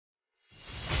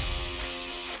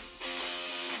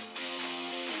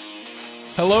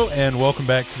Hello and welcome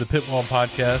back to the Pitwall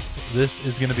Podcast. This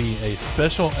is going to be a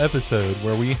special episode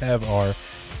where we have our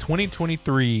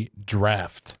 2023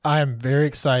 draft. I am very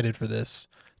excited for this.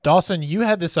 Dawson, you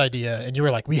had this idea and you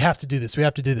were like, we have to do this. We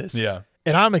have to do this. Yeah.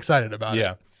 And I'm excited about it.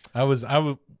 Yeah.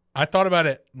 I thought about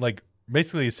it like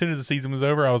basically as soon as the season was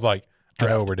over, I was like, I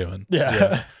know what we're doing.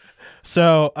 Yeah.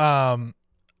 So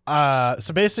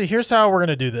basically here's how we're going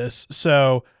to do this.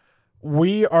 So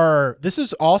this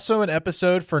is also an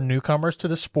episode for newcomers to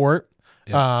the sport.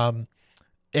 Yeah.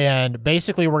 And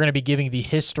basically we're going to be giving the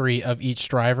history of each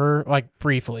driver, like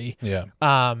briefly,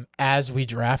 as we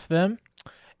draft them.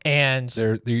 And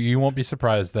you won't be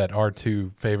surprised that our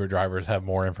two favorite drivers have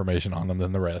more information on them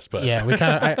than the rest. But yeah, we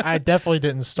I definitely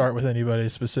didn't start with anybody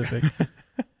specific.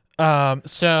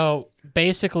 So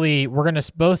basically we're going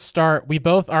to both start. We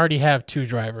both already have two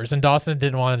drivers, and Dawson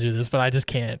didn't want to do this, but I just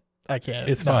can't. I can't.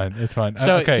 It's fine. It's fine.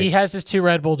 So okay. He has his two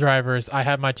Red Bull drivers. I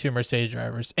have my two Mercedes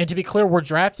drivers. And to be clear, we're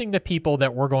drafting the people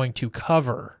that we're going to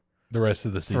cover the rest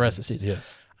of the season.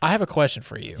 Yes. I have a question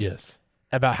for you. Yes.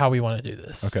 About how we want to do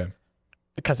this. Okay.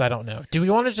 Because I don't know. Do we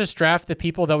want to just draft the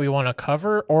people that we want to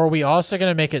cover, or are we also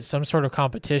going to make it some sort of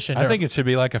competition? I think it should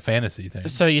be like a fantasy thing.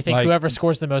 So you think whoever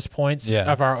scores the most points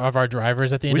of our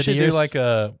drivers at the end of the year? We should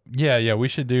do we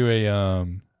should do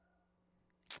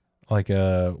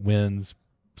a wins,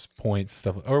 points,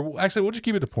 stuff. Or actually, we'll just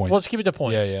keep it to points. We'll just keep it to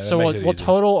points. Yeah. So we'll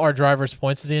total our drivers'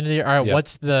 points at the end of the year. All right. Yep.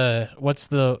 What's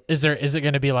the? Is it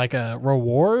going to be like a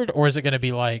reward, or is it going to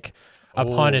be like a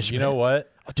punishment? You know what?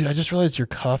 Oh, dude, I just realized your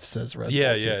cuff says Red Bull.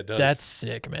 Yeah, too. it does. That's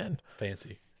sick, man.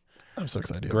 Fancy. I'm so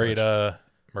excited. Great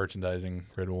merchandising,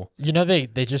 Red Bull. You know they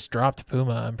just dropped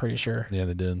Puma. I'm pretty sure. Yeah,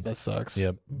 they did. That sucks.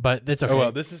 Yep. But it's okay. Oh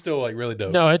well, this is still like really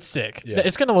dope. No, it's sick. Yeah.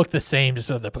 It's gonna look the same just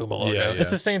with the Puma logo. Yeah.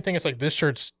 It's the same thing. It's like this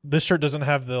shirt doesn't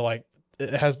have the like.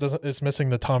 It's missing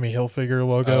the Tommy Hilfiger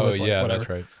logo. Oh it's like, yeah, whatever. that's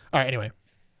right. All right. Anyway,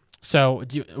 so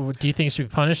do you think it should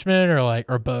be punishment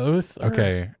or both? Or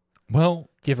Okay. Well,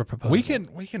 do you have a proposal? we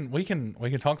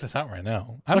can talk this out right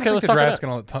now. I don't Okay, think let's the talk it draft's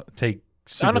gonna take.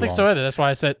 I don't think so either. That's why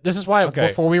I said this is why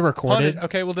before we recorded.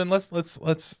 Okay, well then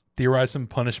let's theorize some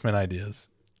punishment ideas.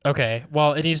 Okay.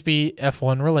 Well, it needs to be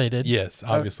F1 related. Yes,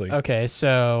 obviously. Okay.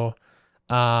 So,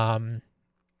 I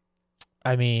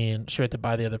mean, should we have to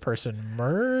buy the other person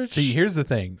merch? See, here's the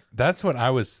thing. That's what that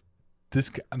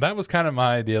was kind of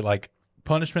my idea. Like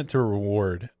punishment to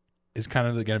reward is kind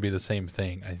of going to be the same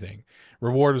thing. I think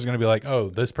reward was going to be like, oh,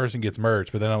 this person gets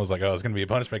merch, but then I was like, oh, it's going to be a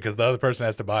punishment because the other person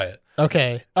has to buy it.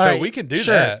 Okay, all right. We can do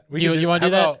that. You want to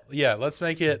do that? Yeah, let's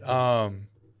make it. Well,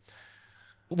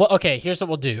 okay. Here's what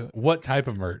we'll do. What type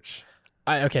of merch?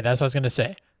 Okay, that's what I was going to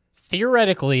say.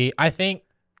 Theoretically, I think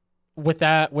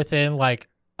within like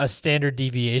a standard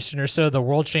deviation or so, the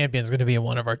world champion is going to be in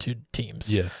one of our two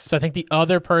teams. Yes. So I think the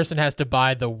other person has to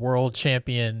buy the world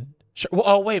champion. Well,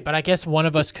 oh wait, but I guess one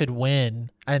of us could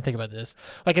win. I didn't think about this.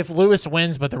 Like if Lewis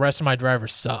wins, but the rest of my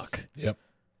drivers suck. Yep.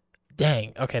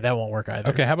 Dang. Okay, that won't work either.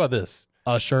 Okay, how about this?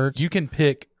 A shirt. You can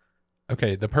pick.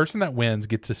 Okay, the person that wins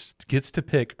gets to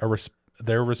pick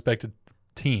their respected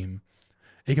team.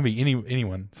 It can be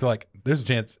anyone. So like, there's a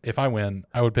chance if I win,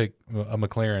 I would pick a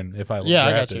McLaren if I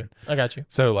drafted. I got you.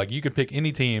 So like, you could pick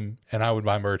any team, and I would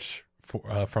buy merch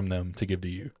from them to give to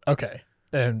you. Okay,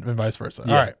 and vice versa.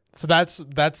 Yeah. All right. So that's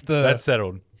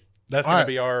settled. That's going to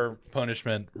be our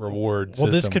punishment reward. Well,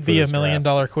 this could be $1 million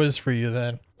quiz for you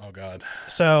then. Oh God.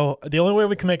 So the only way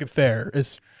we can make it fair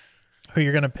is who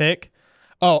you're going to pick.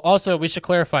 Oh, also we should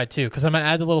clarify too, because I'm going to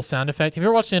add the little sound effect. Have you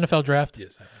ever watched the NFL draft?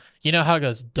 Yes, I have. You know how it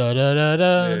goes da da da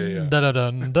da da da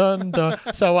dun dun dun.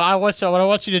 So what I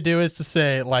want you to do is to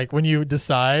say, like, when you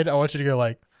decide, I want you to go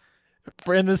like,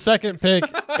 for in the second pick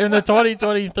in the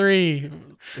 2023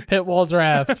 Pitwall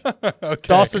draft, Okay.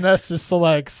 Dawson Estes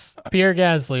selects Pierre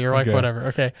Gasly or like whatever.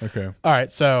 Okay. Okay. All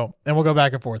right. So and we'll go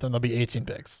back and forth, and there'll be 18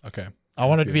 picks. Okay. I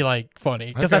want it to be like funny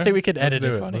because I think we could edit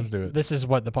it funny. Let's do it. This is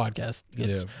what the podcast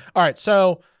gets. Yeah. All right.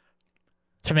 So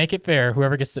to make it fair,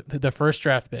 whoever gets the first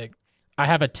draft pick, I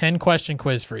have a 10-question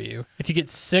quiz for you. If you get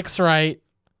 6 right,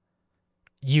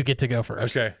 you get to go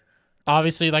first. Okay.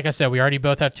 Obviously, like I said, we already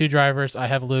both have 2 drivers. I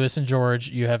have Lewis and George.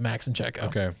 You have Max and Checo.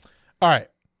 Okay. All right.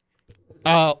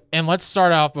 And let's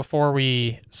start off before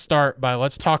we start by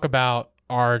let's talk about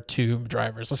our 2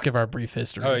 drivers. Let's give our brief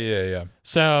history. Oh yeah.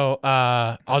 So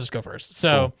I'll just go first.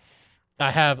 So I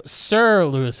have Sir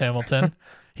Lewis Hamilton.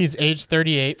 He's age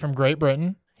 38 from Great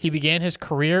Britain. He began his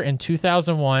career in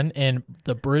 2001 in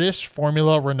the British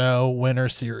Formula Renault Winter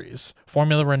Series.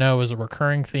 Formula Renault is a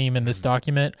recurring theme in this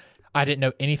document. I didn't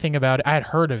know anything about it. I had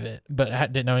heard of it, but I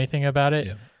didn't know anything about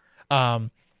it. Yeah.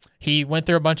 He went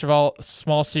through a bunch of all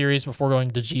small series before going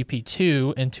to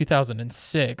GP2 in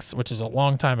 2006, which is a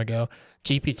long time ago.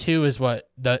 GP2 is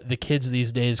what the kids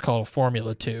these days call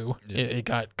Formula 2. Yeah. It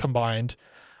got combined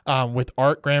with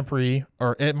Art Grand Prix,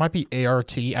 or it might be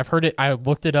ART. I've heard it. I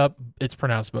looked it up. It's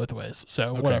pronounced both ways.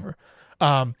 So whatever.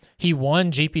 He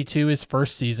won GP2 his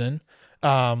first season,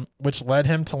 which led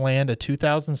him to land a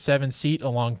 2007 seat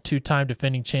along two-time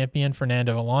defending champion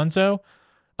Fernando Alonso.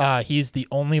 He's the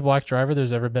only black driver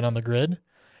there's ever been on the grid.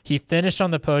 He finished on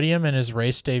the podium in his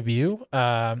race debut,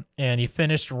 and he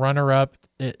finished runner-up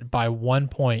by 1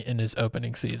 point in his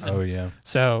opening season. Oh, yeah.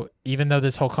 So even though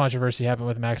this whole controversy happened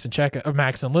with Max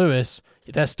and Lewis,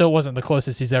 that still wasn't the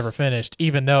closest he's ever finished,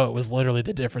 even though it was literally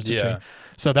the difference between.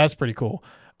 So that's pretty cool.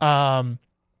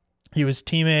 He was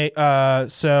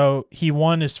teammate. So he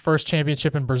won his first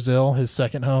championship in Brazil, his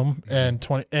second home, in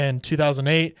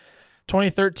 2008.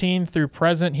 2013 through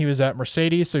present, he was at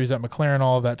Mercedes, so he was at McLaren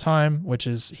all of that time, which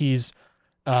is he's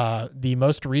the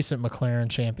most recent McLaren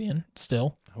champion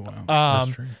still. Oh, wow.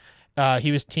 That's true.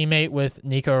 He was teammate with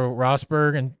Nico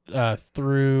Rosberg and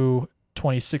through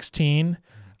 2016,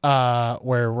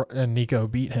 where Nico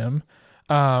beat him.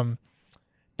 And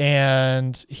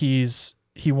he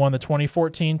won the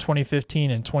 2014,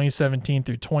 2015, and 2017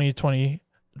 through 2020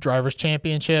 Drivers'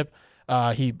 Championship.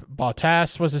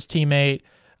 Bottas was his teammate.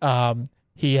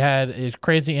 He had a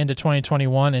crazy end to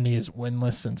 2021, and he is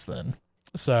winless since then.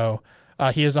 So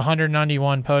he has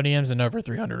 191 podiums and over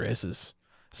 300 races.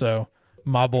 So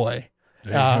my boy.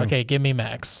 Okay, give me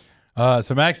Max.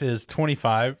 So Max is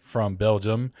 25 from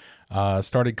Belgium.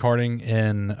 Started karting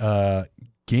in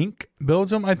Genk,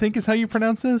 Belgium, I think is how you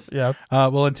pronounce this. Yeah.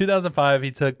 Well, in 2005, he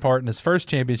took part in his first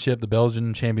championship, the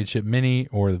Belgian Championship Mini,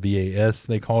 or the VAS,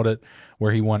 they called it,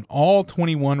 where he won all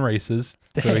 21 races.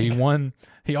 So he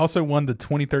also won the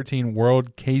 2013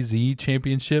 World KZ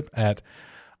Championship at,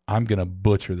 I'm going to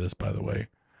butcher this, by the way,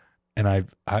 and I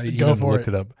even looked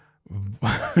it up.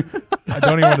 I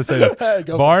don't even want to say this.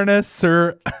 Varnes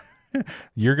Sur. I'm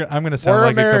going to sound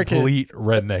like American. A complete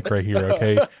redneck right here,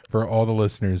 okay? For all the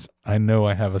listeners, I know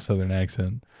I have a southern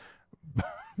accent.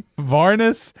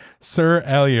 Varnes sur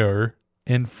Allier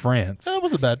in France. That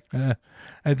wasn't bad.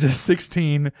 At just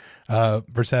 16,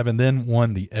 Verstappen then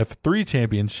won the F3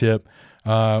 championship,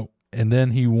 and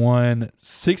then he won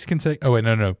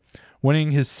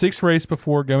winning his sixth race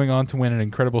before going on to win an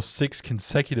incredible 6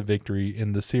 consecutive victory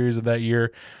in the series of that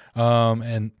year. No,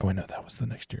 that was the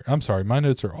next year. I'm sorry, my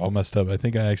notes are all messed up. I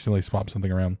think I accidentally swapped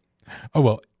something around. Oh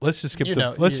well, let's just skip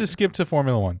to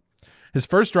Formula One. His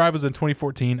first drive was in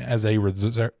 2014 as a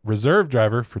reserve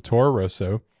driver for Toro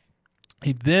Rosso.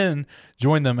 He then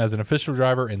joined them as an official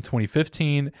driver in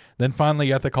 2015, then finally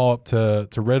got the call up to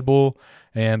Red Bull,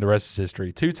 and the rest is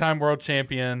history. 2-time world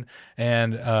champion,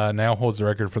 and now holds the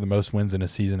record for the most wins in a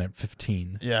season at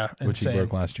 15. Yeah, which insane. he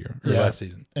broke last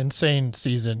season. Insane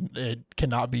season. It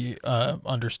cannot be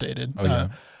understated. Oh, yeah.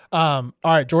 All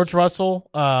right, George Russell.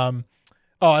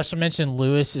 I should mention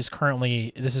Lewis is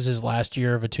this is his last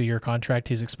year of a 2-year contract.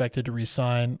 He's expected to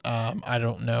re-sign. I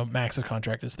don't know. Max's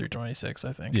contract is through 26,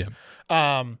 I think. Yeah.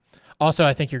 Also,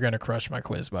 I think you're going to crush my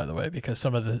quiz, by the way, because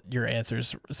some of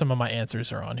my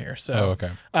answers are on here. So,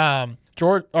 okay.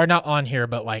 George, are not on here,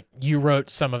 but like you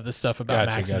wrote some of the stuff about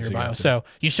Max in your bio. So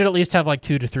you should at least have like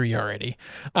 2 to 3 already.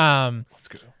 Let's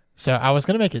go. So I was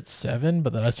going to make it 7,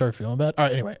 but then I started feeling bad. All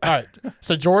right, anyway. All right.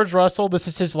 So George Russell, this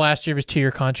is his last year of his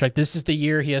 2-year contract. This is the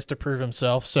year he has to prove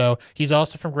himself. So he's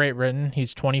also from Great Britain.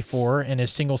 He's 24, and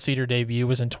his single-seater debut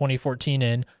was in 2014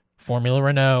 in Formula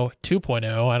Renault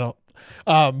 2.0.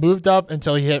 Moved up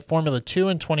until he hit Formula 2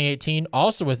 in 2018,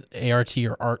 also with ART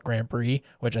or Art Grand Prix,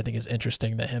 which I think is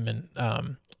interesting that him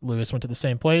and Lewis went to the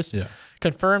same place. Yeah.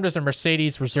 Confirmed as a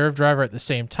Mercedes reserve driver at the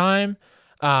same time.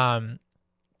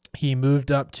 He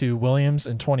moved up to Williams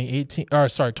in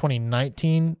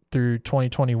 2019 through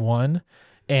 2021.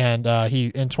 And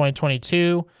in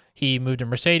 2022, he moved to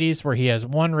Mercedes, where he has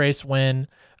 1 race win.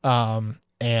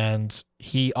 And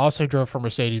he also drove for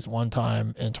Mercedes 1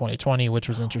 time in 2020, which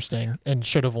was interesting, and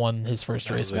should have won his first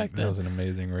race back then. That was an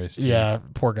amazing race, too. Yeah,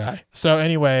 poor guy. So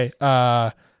anyway,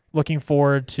 looking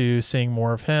forward to seeing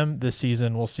more of him this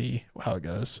season. We'll see how it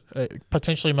goes.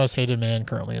 Potentially most hated man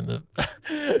currently in the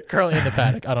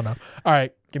paddock. I don't know. All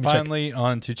right, give me finally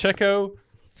on to Checo.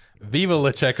 Viva La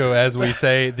Checo, as we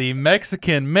say, the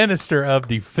Mexican Minister of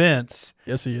Defense.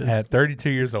 Yes, he is. At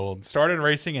 32 years old. Started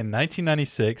racing in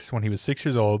 1996 when he was 6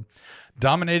 years old.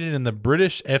 Dominated in the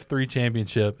British F3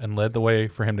 Championship and led the way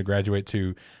for him to graduate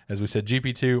to, as we said,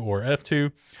 GP2 or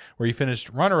F2, where he finished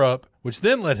runner-up, which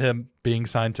then led him being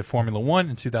signed to Formula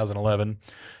 1 in 2011.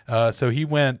 So he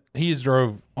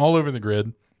drove all over the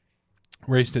grid.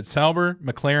 Raced at Sauber,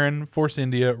 McLaren, Force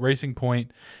India, Racing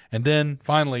Point, and then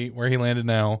finally where he landed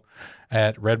now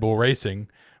at Red Bull Racing,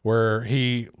 where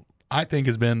he, I think,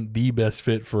 has been the best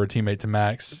fit for a teammate to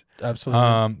Max.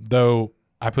 Absolutely. Though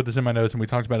I put this in my notes and we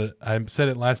talked about it. I said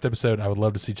it last episode. I would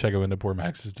love to see Checo end up where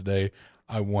Max is today.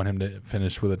 I want him to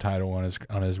finish with a title on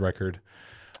his record.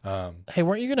 Hey,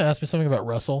 weren't you going to ask me something about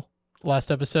Russell last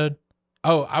episode?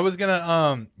 Oh, I was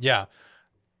gonna. Yeah.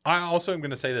 I also am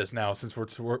going to say this now, since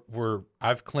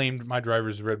I've claimed my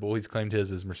driver's Red Bull. He's claimed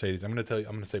his as Mercedes. I'm going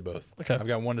to say both. Okay. I've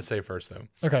got one to say first, though.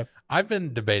 Okay. I've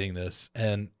been debating this,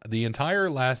 and the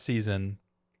entire last season,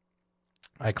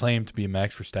 I claimed to be a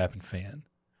Max Verstappen fan.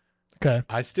 Okay.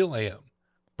 I still am,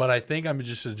 but I think I'm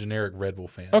just a generic Red Bull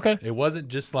fan. Okay. It wasn't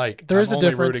just like There I'm is a only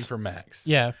difference. rooting for Max.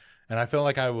 Yeah. And I feel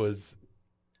like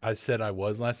I said I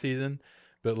was last season,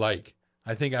 but like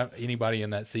I think anybody in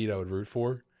that seat I would root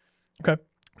for. Okay.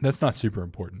 That's not super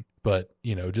important, but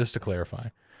just to clarify,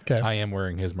 Okay. I am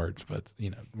wearing his merch, but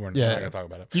we're not going to talk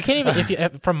about it. You can't even, if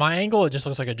you from my angle, it just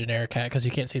looks like a generic hat because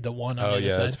you can't see the one on the other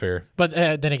side. That's fair. But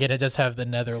then again, it does have the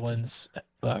Netherlands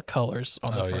colors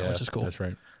on the front, which is cool. That's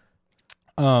right.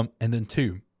 And then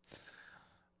 2.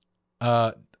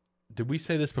 Did we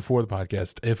say this before the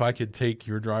podcast? If I could take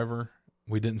your driver,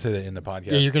 we didn't say that in the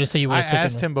podcast. Yeah, you're going to say you would I have taken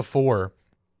asked him before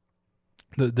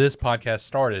this podcast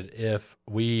started if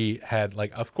we had,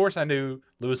 like, of course I knew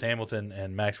Lewis Hamilton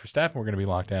and Max Verstappen were going to be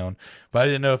locked down, but I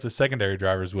didn't know if the secondary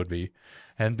drivers would be.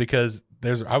 And because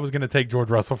I was going to take George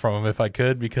Russell from him if I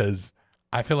could, because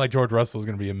I feel like George Russell is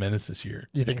going to be a menace this year.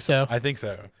 You think so? I think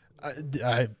so.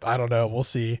 I don't know. We'll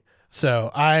see.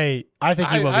 So I think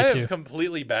he will I be have too.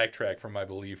 completely backtracked from my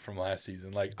belief from last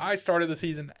season. Like, I started the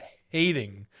season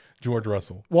hating George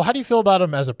Russell. Well, how do you feel about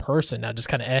him as a person? Now, just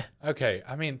kind of Okay,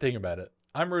 I mean, think about it.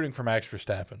 I'm rooting for Max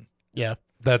Verstappen. Yeah.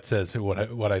 That says what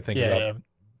I think about Yeah.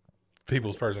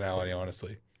 people's personality,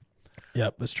 honestly.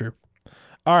 Yep, that's true.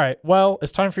 All right. Well,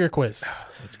 it's time for your quiz.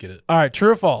 Let's get it. All right.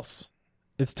 True or false?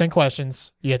 It's 10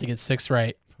 questions. You have to get 6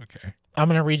 right. Okay. I'm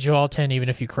going to read you all 10, even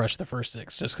if you crush the first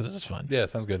 6, just because it's fun. Yeah,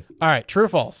 sounds good. All right. True or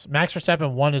false? Max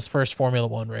Verstappen won his first Formula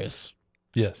One race.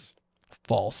 Yes.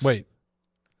 False. Wait.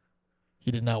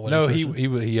 He did not win No, his first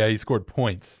he scored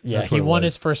points. Yeah, That's what he it won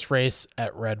was. his first race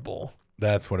at Red Bull.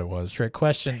 That's what it was. Trick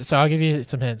question. So I'll give you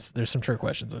some hints. There's some trick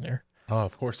questions in here. Oh,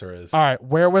 of course there is. All right.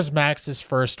 Where was Max's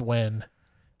first win?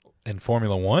 In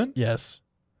Formula One? Yes.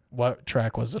 What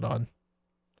track was it on?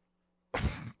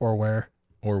 Or where?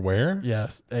 Or where?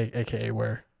 Yes. AKA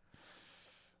where?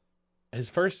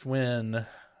 His first win.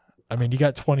 I mean, you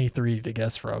got 23 to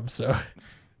guess from, so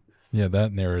Yeah,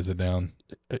 that narrows it down.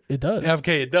 it does. Yeah,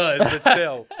 okay, it does, but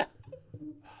still.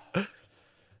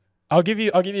 I'll give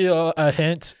you a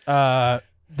hint.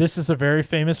 This is a very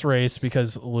famous race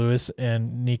because Lewis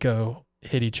and Nico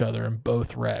hit each other and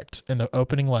both wrecked in the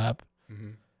opening lap.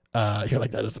 Mhm. You're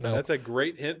like, that doesn't know. That's a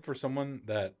great hint for someone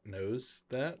that knows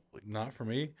that, not for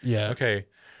me. Yeah. Okay.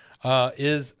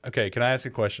 Can I ask a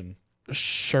question?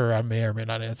 Sure, I may or may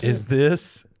not answer. Is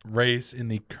this race in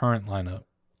the current lineup?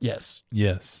 Yes.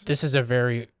 Yes. This is a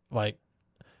very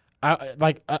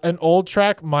an old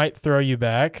track might throw you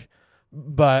back,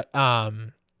 but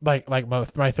might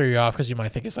throw you off because you might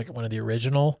think it's like one of the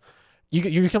original.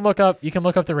 You can look up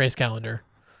the race calendar.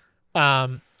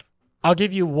 I'll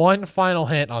give you one final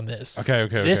hint on this. Okay.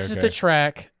 This is the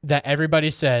track that everybody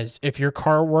says if your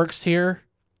car works here,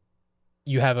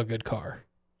 you have a good car.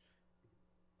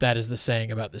 That is the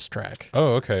saying about this track.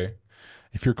 Oh, okay.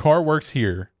 If your car works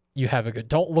here. You have a good.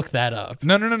 Don't look that up.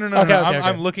 No. Okay.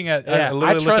 I'm looking at. Yeah, I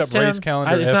literally trust looked up him. race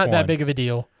calendar. It's not F1. that big of a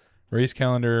deal. Race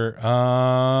calendar.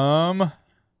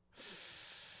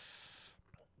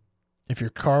 If your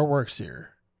car works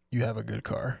here, you have a good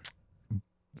car.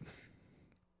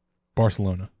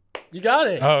 Barcelona. You got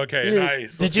it. Oh, okay.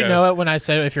 Nice. Did you know it when I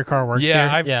said if your car works here?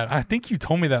 I think you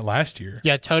told me that last year.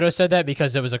 Yeah, Toto said that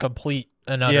because it was a complete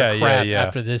another crap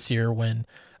after this year when.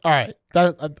 All right,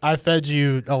 I fed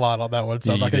you a lot on that one,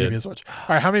 so I'm Yeah, not going to you give you as much.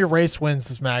 All right, how many race wins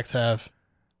does Max have?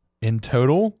 In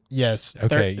total? Yes.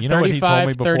 Okay, you know what he told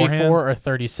me 34 beforehand? or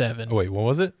 37? Oh, wait, what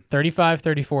was it? 35,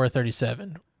 34, or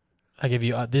 37. I give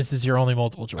you, this is your only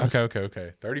multiple choice.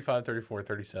 Okay. 35, 34,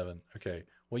 37. Okay.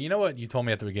 Well, you know what? You told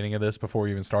me at the beginning of this before we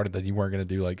even started that you weren't going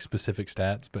to do like specific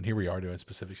stats, but here we are doing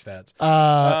specific stats.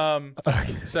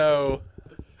 So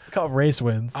Called race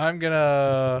wins. I'm going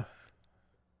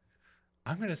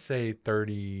to say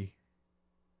 30.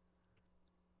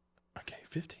 Okay,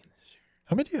 15 this year.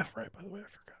 How many do you have right, by the way? I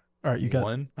forgot. All right, you got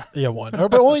one. Yeah, one. Oh,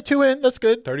 but only 2 in. That's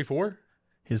good. 34?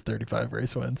 He has 35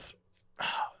 race wins.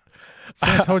 See,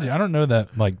 I told you I don't know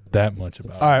that much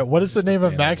about. All right, what is the Just a name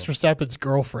of fan Max them. Verstappen's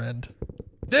girlfriend?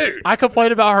 Dude, I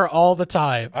complain about her all the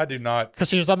time I do not. because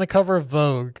she was on the cover of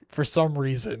Vogue for some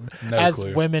reason No as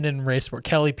clue. women in race sport.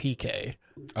 Kelly PK.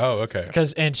 Oh, okay.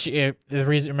 Because the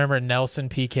reason, remember Nelson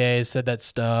PK said that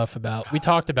stuff about, we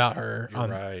talked about her. You're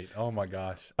right. Oh my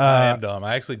gosh. Uh, I am dumb.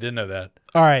 I actually did know that.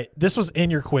 All right, this was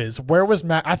in your quiz. Where was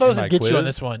Max? I thought I was In going my to get you on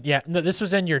quiz? this one. Yeah, no, this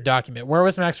was in your document. Where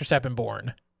was Max Verstappen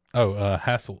born? Oh,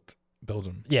 Hasselt,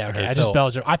 Belgium. Yeah, okay. I just Herself.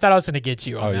 Belgium. I thought I was going to get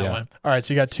you on Oh, that yeah. one. All right,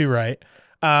 so you got 2 right.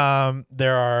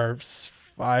 There are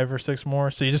 5 or 6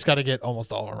 more, so you just got to get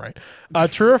almost all of them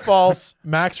right. True or false?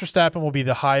 Max Verstappen will be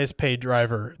the highest paid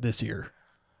driver this year.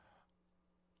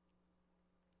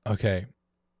 Okay.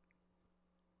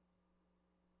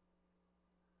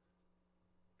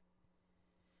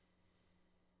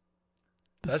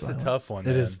 That's a tough one.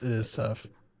 It is. It is tough.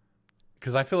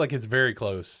 Because I feel like it's very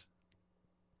close.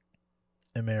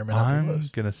 It may or may not be I'm close.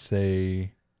 gonna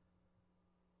say.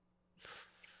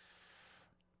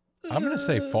 I'm gonna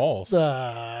say false.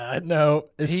 No,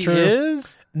 it's He true.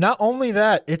 is. Not only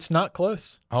that, it's not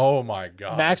close. Oh my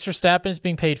god. Max Verstappen is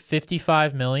being paid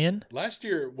 $55 million. Last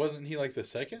year wasn't he like the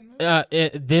second?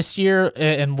 This year,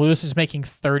 and Lewis is making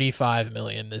 $35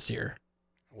 million this year.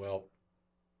 Well,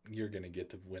 you're gonna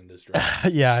get to win this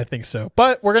draft. Yeah, I think so.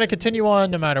 But we're gonna continue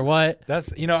on no matter what.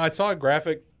 That's I saw a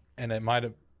graphic, and it might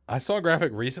have. I saw a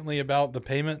graphic recently about the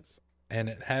payments, and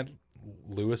it had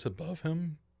Lewis above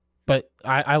him. But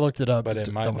I looked it up. But it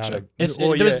to might double not check. have- It well,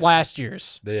 was yeah. last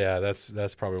year's. Yeah,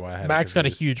 that's probably why I had. Max it got a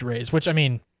confused. huge raise, which I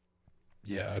mean,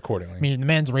 accordingly. the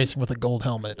man's racing with a gold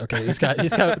helmet. Okay, he's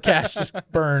got cash just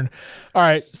burn. All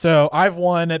right, so I've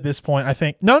won at this point. I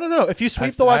think no. If you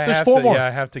sweep the last, there's 4 more. Yeah, I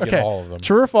have to get Okay. all of them.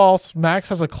 True or false? Max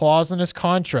has a clause in his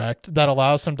contract that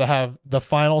allows him to have the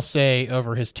final say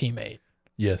over his teammate.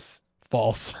 Yes.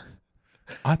 False.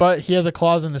 But he has a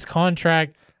clause in his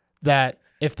contract that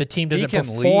if the team doesn't can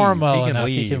perform leave. well He can enough,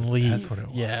 he leave. can leave. That's what it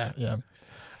was. Yeah.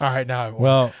 All right, now I won.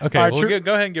 Well, okay. All right, Well, true-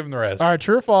 go ahead and give him the rest. All right,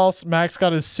 true or false? Max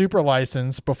got his super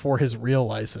license before his real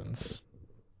license.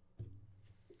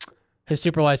 His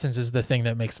super license is the thing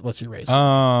that lets you race.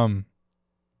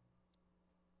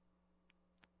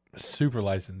 Super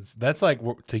license. That's like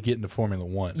to get into Formula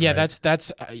One. yeah, right?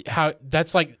 that's how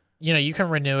that's like. You can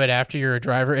renew it after you're a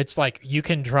driver. It's like you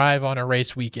can drive on a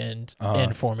race weekend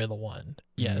in Formula One.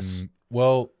 Yes.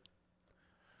 Well,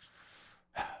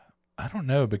 I don't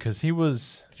know because he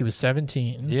was. He was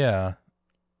 17. Yeah.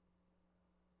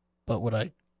 But would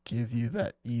I give you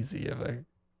that easy of a?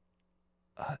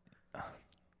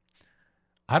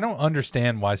 I don't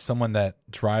understand why someone that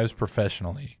drives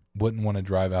professionally wouldn't want to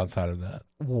drive outside of that.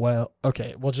 Well,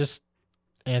 okay. We'll just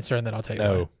answer and then I'll tell you.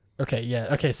 No. why. Okay. Yeah.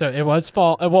 Okay. So it was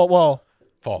false. Well.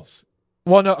 False.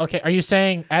 Well, no. Okay. Are you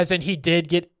saying as in he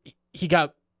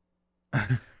got?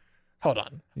 Hold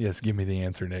on. Yes, give me the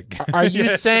answer, Nick. Are you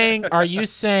saying? Are you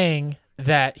saying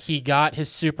that he got his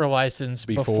super license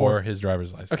before his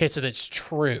driver's license? Okay, so that's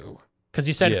true because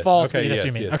you said Yes. false. Okay, But that's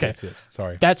yes, what you mean. yes, Okay, yes.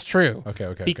 Sorry. that's true.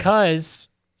 Okay. Because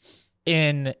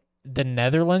in the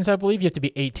Netherlands, I believe you have to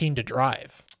be 18 to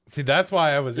drive. See, that's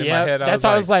why I was in my head. That's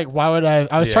why I was like, why would I?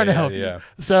 I was trying to help yeah. you.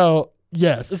 So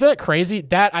yes, isn't that crazy?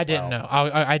 That I didn't Wow. know.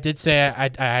 I did say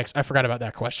I forgot about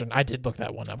that question. I did look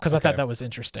that one up because I thought Okay. that was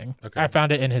interesting. Okay. I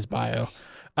found it in his bio.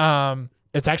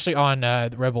 It's actually on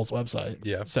the Rebels website.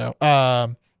 Yeah. So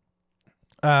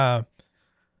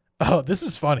oh, this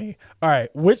is funny. All right,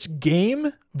 which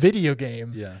video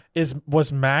game, Yeah.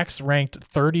 was Max ranked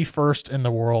 31st in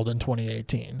the world in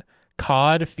 2018?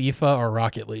 COD, FIFA, or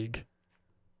Rocket League?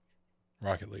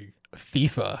 Rocket League.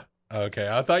 FIFA. Okay,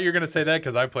 I thought you were gonna say that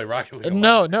because I play Rocket League. a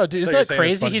lot. No, dude, isn't I that thought you were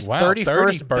saying crazy? it's funny. He's Wow,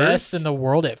 31st 31st? best in the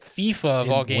world at FIFA of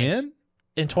all In games when?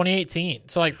 in 2018.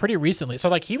 So like pretty recently. So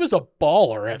like he was a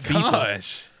baller at FIFA.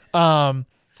 Gosh.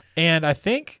 And I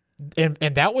think and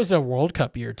that was a World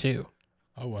Cup year too.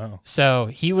 Oh wow. So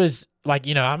he was like,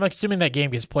 I'm assuming that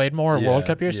game gets played more World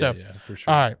Cup year. So yeah, for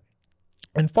sure. all right.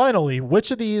 And finally,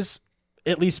 which of these,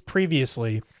 at least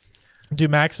previously, do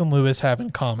Max and Lewis have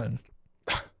in common?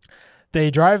 They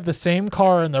drive the same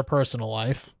car in their personal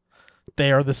life.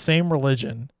 They are the same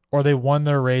religion, or they won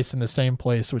their race in the same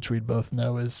place, which we'd both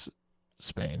know is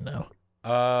Spain now.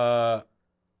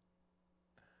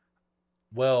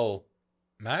 Well,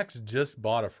 Max just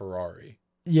bought a Ferrari,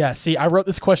 Yeah, see, I wrote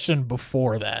this question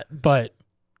before that, but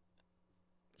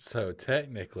so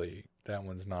technically that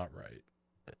one's not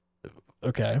right.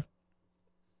 okay.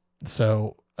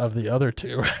 So, of the other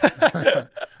two,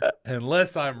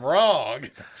 Unless I'm wrong. No,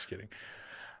 just kidding.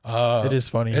 it is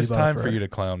funny. It's he bought a time for Ferrari. you to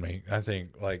clown me. I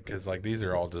think, because these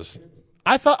are all just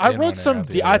I thought I in wrote one some. out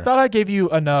the I other. thought I gave you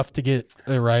enough to get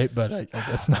it right, but I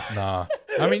guess not. nah.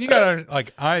 I mean, you gotta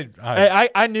like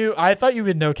I thought you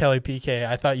would know Kelly PK.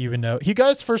 I thought you would know. He got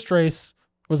his first race.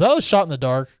 Was that a shot in the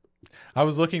dark? I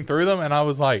was looking through them and I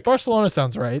was like, Barcelona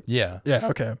sounds right. yeah. Yeah.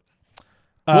 Okay.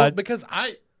 Well, because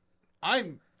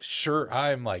I'm sure,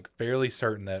 I'm like fairly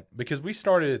certain that because we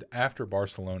started after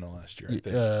Barcelona last year. I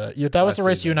think. Yeah, that was a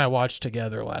race season. you and I watched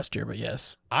together last year. But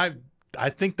yes. I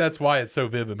think that's why it's so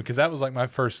vivid because that was like my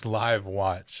first live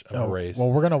watch of a race.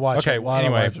 Well, we're gonna watch Okay, a lot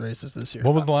anyway. of live races this year.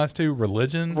 What was the last two?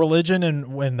 Religion? Religion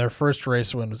and when their first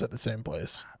race win was at the same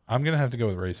place. I'm going to have to go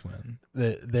with Race Win.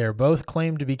 They're both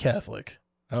claimed to be Catholic.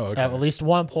 Oh, okay. At least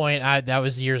one point, that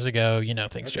was years ago. You know,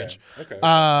 things change. Okay.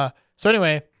 So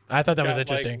anyway, I thought that was Got,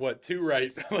 interesting. Like, what, 2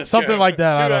 right? Let's Something go. like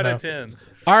that, 2 I don't out know. of 10.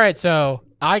 All right, so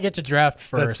I get to draft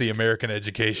first. That's the American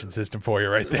education system for you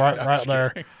right there. right, I'm right just there.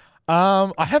 kidding.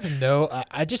 I have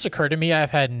it just occurred to me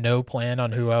I've had no plan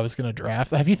on who I was going to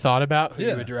draft. Have you thought about who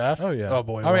you would draft? Oh, yeah. Oh,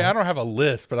 boy. I mean, I don't have a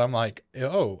list, but I'm like,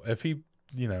 oh, if he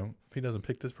doesn't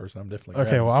pick this person, I'm definitely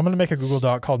Okay, grabbing well, I'm going to make a Google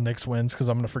Doc called Nick's Wins because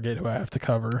I'm going to forget who I have to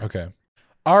cover. him. Okay.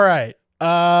 All right.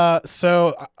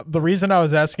 So the reason I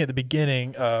was asking at the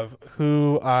beginning of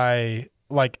who I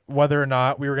like, whether or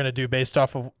not we were going to do based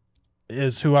off of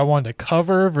is who I wanted to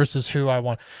cover versus who I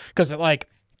want. Because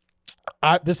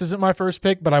this isn't my first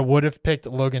pick, but I would have picked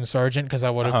Logan Sargent because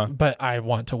I would have, but I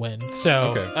want to win.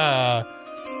 So,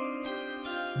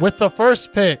 with the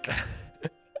first pick,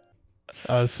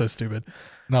 that's so stupid.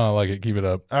 No, I like it. Keep it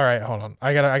up. All right, hold on.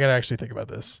 I gotta actually think about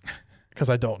this because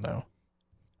I don't know.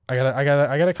 I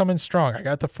gotta come in strong. I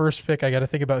got the first pick. I gotta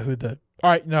think about who the. All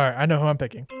right, no, I know who I'm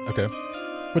picking. Okay.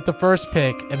 With the first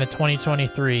pick in the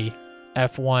 2023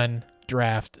 F1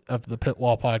 draft of the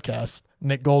Pitwall podcast,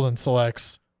 Nick Golden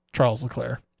selects Charles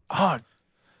Leclerc. Oh,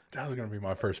 that was going to be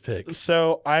my first pick.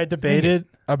 So I debated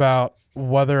about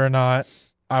whether or not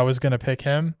I was going to pick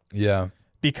him Yeah.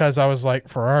 because I was like,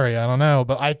 Ferrari, I don't know.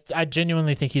 But I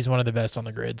genuinely think he's one of the best on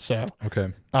the grid. So, Okay.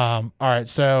 all right.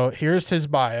 So here's his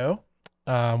bio.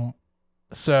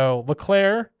 So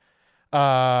Leclerc,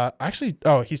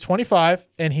 he's 25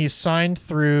 and he's signed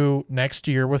through next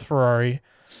year with Ferrari.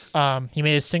 He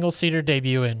made his single-seater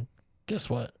debut in, guess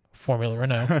what? Formula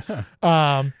Renault.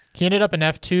 He ended up in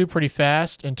F2 pretty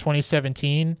fast in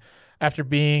 2017 after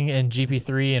being in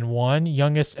GP3 and 1,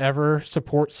 youngest ever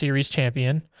support series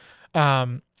champion.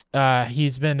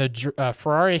 He's been the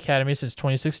Ferrari Academy since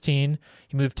 2016.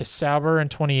 He moved to Sauber in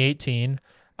 2018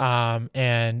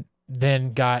 and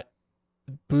then got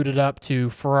booted up to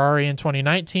Ferrari in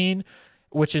 2019,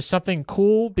 which is something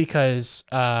cool because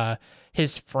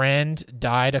his friend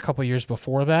died a couple years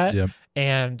before that. Yep.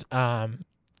 And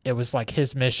it was like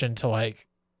his mission to like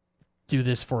do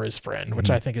this for his friend, which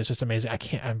I think is just amazing.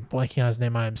 I'm blanking on his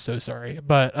name. I am so sorry.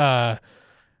 But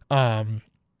when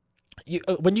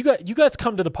you guys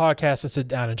come to the podcast and sit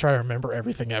down and try to remember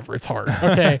everything ever, it's hard.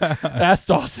 Okay. Ask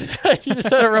Dawson. he just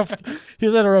had a rough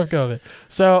go of it.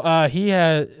 So he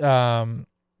has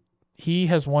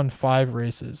won 5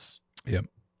 races. Yep.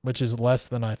 Which is less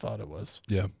than I thought it was.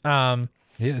 Yeah. Yeah,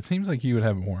 it seems like you would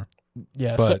have more.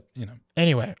 Yeah. But, So you know.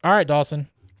 anyway, all right, Dawson,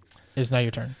 it's now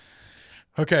your turn.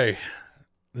 Okay.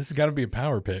 This has got to be a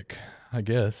power pick, I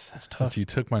guess. That's tough. Since you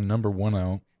took my number 1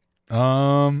 out.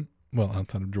 Well,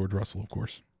 outside of George Russell, of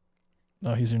course.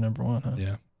 Oh, he's your number 1, huh?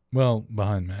 Yeah. Well,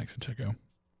 behind Max and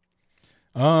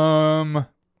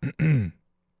Checo.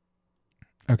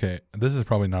 Okay, this is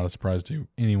probably not a surprise to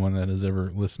anyone that has ever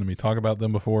listened to me talk about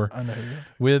them before. I know you.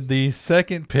 With the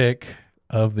second pick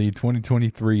of the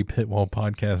 2023 Pitwall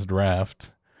Podcast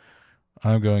Draft,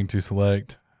 I'm going to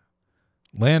select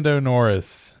Lando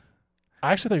Norris.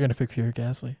 I actually thought you were going to pick Pierre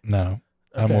Gasly. No,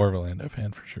 I'm Okay. more of a Lando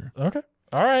fan for sure. Okay.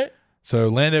 All right. So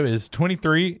Lando is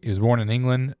 23. He was born in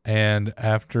England, and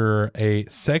after a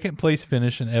second place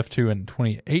finish in F2 in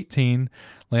 2018,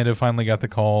 Lando finally got the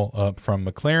call up from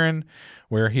McLaren,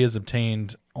 where he has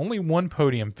obtained only 1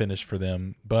 podium finish for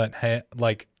them. But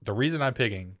like the reason I'm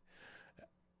picking,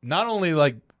 not only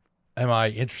like am I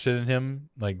interested in him,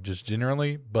 like just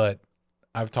generally, but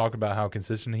I've talked about how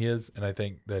consistent he is, and I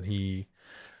think that he.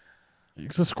 You're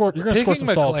going to score some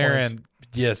solid points.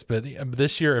 Yes, but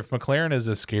this year, if McLaren is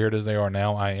as scared as they are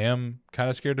now, I am kind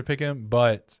of scared to pick him,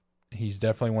 but he's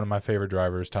definitely one of my favorite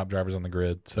drivers, top drivers on the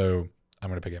grid, so I'm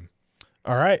going to pick him.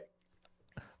 All right.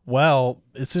 Well,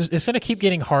 it's going to keep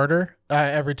getting harder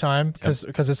every time because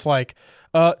it's like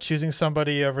choosing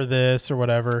somebody over this or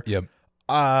whatever. Yep.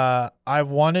 I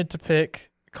wanted to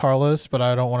pick Carlos, but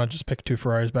I don't want to just pick 2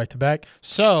 Ferraris back to back.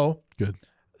 So Good.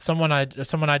 Someone I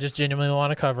just genuinely want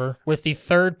to cover with the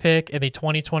 3rd pick in the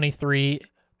 2023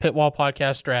 Pitwall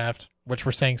Podcast Draft, which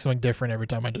we're saying something different every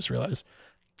time. I just realized.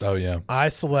 Oh yeah. I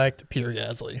select Pierre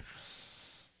Gasly.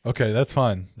 Okay, that's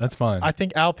fine. That's fine. I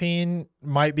think Alpine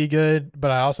might be good, but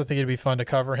I also think it'd be fun to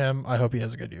cover him. I hope he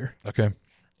has a good year. Okay.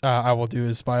 I will do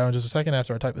his bio in just a second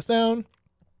after I type this down.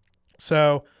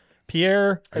 So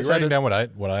Pierre, Are you writing down what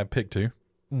I picked too?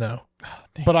 No,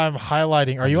 but I'm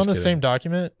highlighting. Are I'm you on just the kidding. same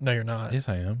document? No, you're not. Yes,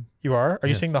 I am. You are? Are you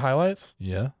Yes. seeing the highlights?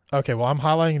 Yeah. Okay, well, I'm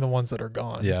highlighting the ones that are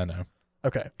gone. Yeah, I know.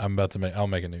 Okay. I'll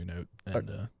make a new note and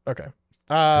Okay.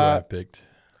 who I picked.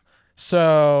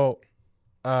 So,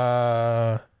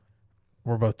 we're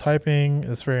both typing.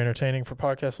 It's very entertaining for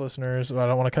podcast listeners. I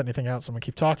don't want to cut anything out, so I'm gonna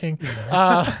keep talking.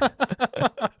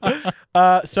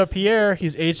 So Pierre,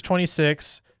 he's age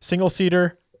 26, single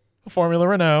seater, Formula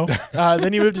Renault.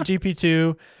 Then he moved to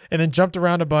GP2 and then jumped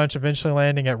around a bunch, eventually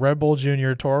landing at Red Bull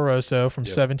Junior Toro Rosso from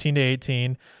 17 to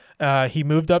 18. He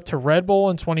moved up to Red Bull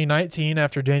in 2019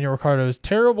 after Daniel Ricciardo's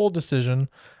terrible decision,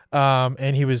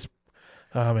 and he was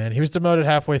demoted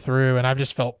halfway through, and I've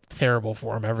just felt terrible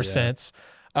for him ever since.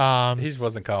 He just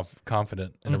wasn't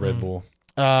confident in a Red Bull.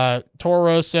 Toro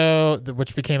Rosso,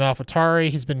 which became AlphaTauri,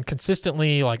 he's been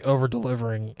consistently like over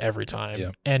delivering every time.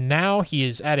 Yep. And now he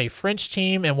is at a French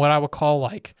team and what I would call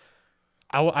like,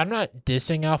 I'm not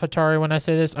dissing AlphaTauri when I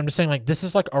say this. I'm just saying like this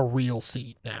is like a real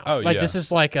seat now. Oh, like yeah. this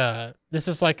is like a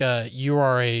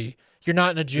you're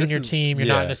not in a junior team, you're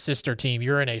not in a sister team.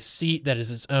 You're in a seat that is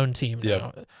its own team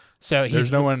now. So there's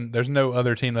no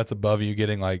other team that's above you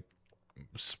getting like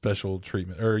special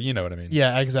treatment, or you know what I mean.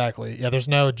 Yeah, exactly. Yeah, there's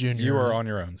no junior. You are on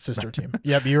your own. Sister team.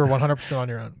 Yep, you are 100% on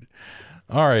your own.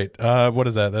 All right. What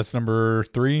is that? That's number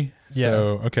 3. Yes.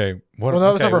 So okay. Well,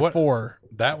 that was number 4.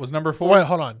 That was number 4. Wait,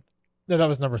 hold on. No, that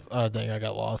was number. Dang, I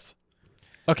got lost.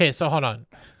 Okay, so hold on.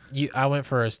 I went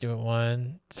first. You went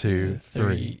 1, 2,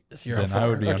 3. So you're on Then 4. I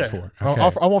would be okay.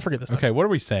 on 4. I won't forget this time. Okay. What are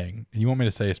we saying? You want me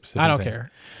to say a specific? I don't thing? care.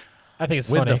 I think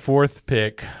it's With funny. the 4th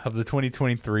pick of the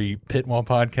 2023 Pitwall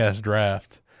Podcast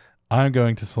Draft, I'm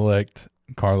going to select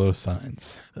Carlos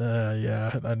Sainz.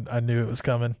 Yeah, I knew it was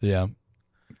coming. Yeah.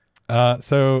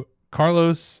 So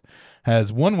Carlos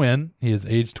has 1 win. He is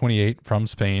age 28 from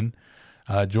Spain.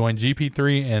 Joined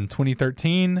GP3 in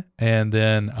 2013, and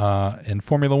then in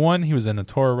Formula One, he was in a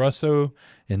Toro Rosso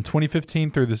in 2015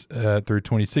 through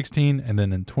 2016, and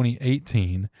then in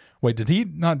 2018. Wait, did he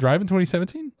not drive in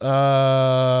 2017?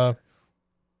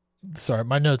 Sorry,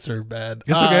 my notes are bad.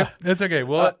 It's okay. It's okay.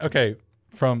 Well, okay.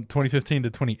 From 2015 to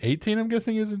 2018, I'm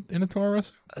guessing he was in a Toro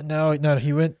Rosso. No,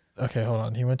 he went. Okay, hold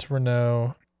on. He went to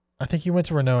Renault. I think he went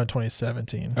to Renault in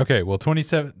 2017. Okay, well,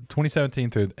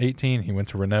 2017 through 18, he went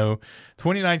to Renault.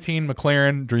 2019,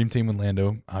 McLaren, Dream Team with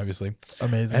Lando, obviously.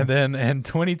 Amazing. And then in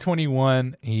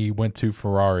 2021, he went to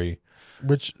Ferrari.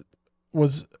 Which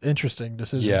was interesting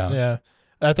decision. Yeah.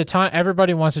 At the time,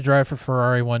 everybody wants to drive for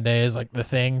Ferrari one day is like the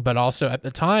thing, but also at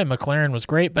the time, McLaren was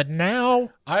great. But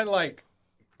now, I like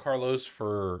Carlos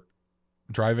for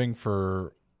driving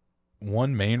for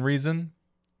one main reason,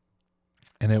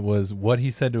 and it was what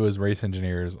he said to his race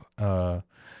engineers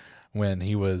when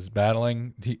he was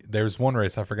battling. There was one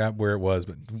race, I forgot where it was,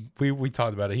 but we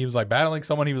talked about it. He was like battling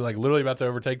someone. He was like literally about to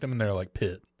overtake them, and they're like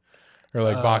pit or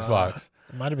like box.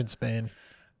 it might have been Spain.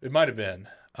 It might have been,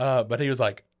 but he was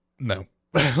like, no.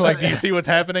 Like, do you see what's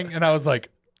happening? And I was like,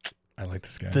 I like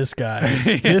this guy. This guy.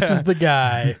 This is the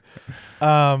guy.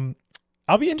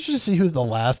 I'll be interested to see who the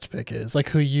last pick is, like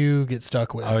who you get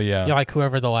stuck with. Oh, yeah. Like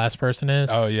whoever the last person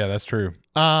is. Oh, yeah, that's true.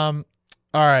 All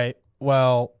right.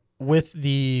 Well, with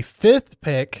the 5th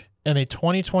pick in the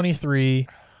 2023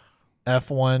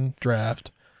 F1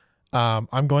 draft,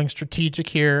 I'm going strategic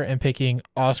here and picking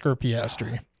Oscar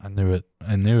Piastri. I knew it.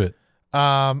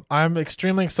 I'm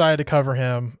extremely excited to cover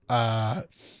him. I'm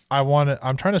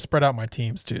trying to spread out my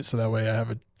teams too, so that way I have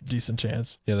a decent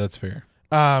chance. Yeah, that's fair.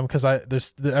 Because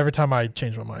every time I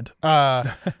change my mind.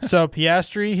 So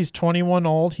Piastri, he's 21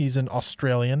 old. He's an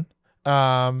Australian.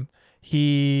 Okay,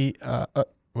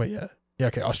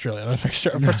 Australian. I was making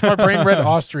sure. My brain read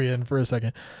Austrian for a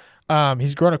second.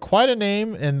 He's grown quite a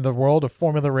name in the world of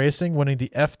Formula racing, winning the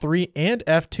F3 and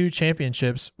F2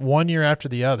 championships one year after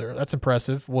the other. That's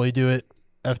impressive. Will he do it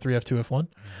F3, F2, F1?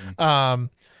 Mm-hmm.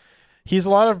 He's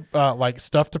a lot of like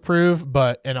stuff to prove,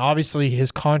 and obviously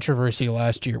his controversy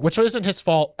last year, which isn't his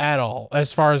fault at all,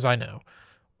 as far as I know.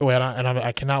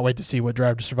 I cannot wait to see what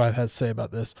Drive to Survive has to say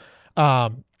about this.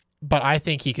 But I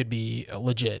think he could be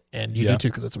legit, and you do too,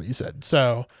 because that's what you said.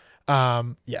 So,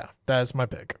 that's my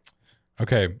pick.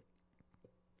 Okay.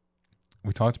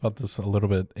 We talked about this a little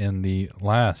bit in the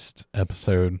last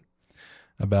episode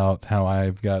about how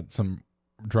I've got some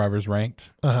drivers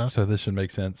ranked. So this should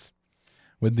make sense.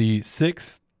 With the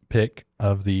 6th pick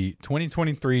of the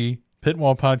 2023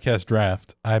 Pitwall Podcast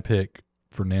Draft, I pick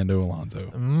Fernando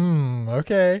Alonso.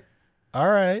 Okay. All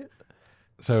right.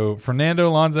 So Fernando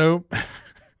Alonso,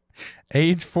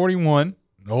 age 41,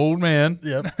 old man.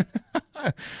 Yep.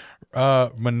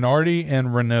 Minardi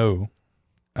and Renault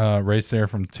raced there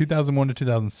from 2001 to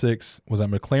 2006. Was at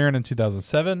McLaren in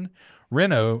 2007.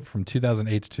 Renault from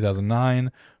 2008 to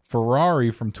 2009.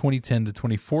 Ferrari from 2010 to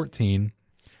 2014.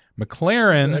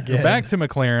 McLaren, Again. back to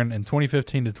McLaren in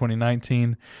 2015 to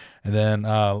 2019. And then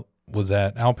was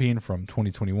at Alpine from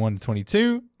 2021 to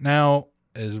 22. Now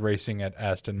is racing at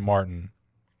Aston Martin.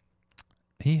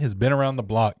 He has been around the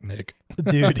block, Nick.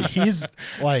 Dude, he's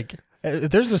like,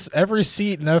 there's this every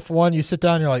seat in F1. You sit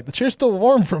down, you're like, the chair's still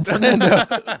warm from Fernando.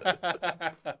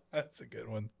 That's a good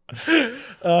one.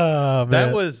 Oh,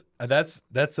 man.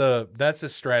 That's a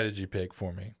strategy pick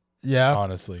for me, Yeah.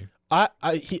 honestly. I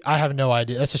have no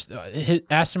idea. That's just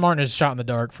Aston Martin is a shot in the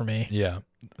dark for me. Yeah,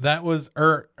 that was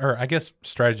or I guess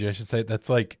strategy. I should say that's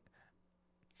like.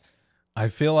 I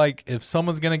feel like if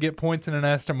someone's gonna get points in an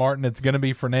Aston Martin, it's gonna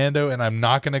be Fernando, and I'm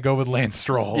not gonna go with Lance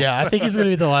Stroll. Yeah, I think he's going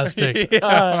to be the last pick.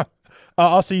 Yeah.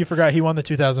 Also, you forgot he won the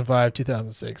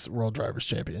 2005-2006 World Drivers'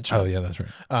 Championship. Oh yeah, that's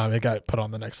right. It got put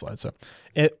on the next slide. So,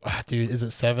 dude, is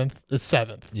it seventh? It's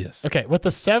seventh. Yes. Okay, with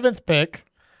the seventh pick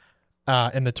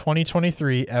in the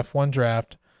 2023 F1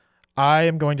 draft, I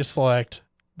am going to select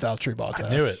Valtteri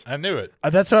Bottas. I knew it.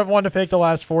 That's who I've wanted to pick the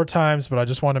last 4 times, but I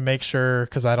just want to make sure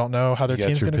because I don't know how their You got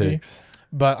team's your going to be. picks.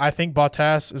 But I think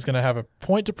Bottas is going to have a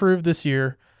point to prove this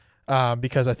year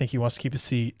because I think he wants to keep his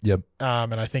seat. Yep.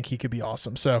 And I think he could be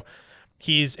awesome. So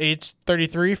he's age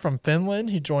 33 from Finland.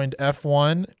 He joined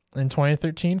F1 in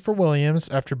 2013 for Williams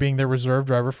after being their reserve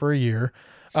driver for a year.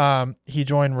 He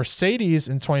joined Mercedes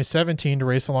in 2017 to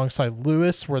race alongside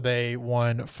Lewis, where they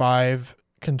won 5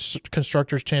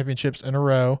 constructors championships in a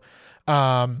row.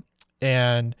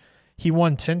 And he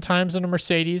won 10 times in a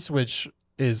Mercedes, which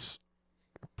is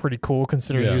pretty cool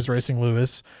considering he was racing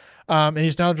Lewis. And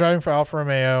he's now driving for Alfa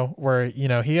Romeo, where, you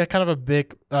know, he had kind of a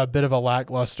bit of a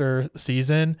lackluster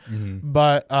season,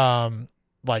 but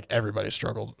like everybody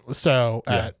struggled. So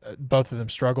both of them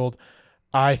struggled.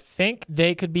 I think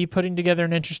they could be putting together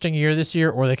an interesting year this year,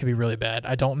 or they could be really bad.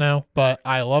 I don't know, but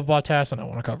I love Bottas and I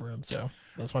want to cover him. So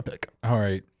that's my pick. All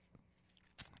right.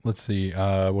 Let's see. What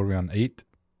are we on? 8?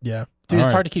 Yeah. Dude,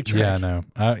 it's hard to keep track. Yeah, I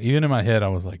know. Even in my head, I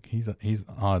was like, he's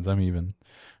odds. I'm even.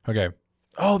 Okay.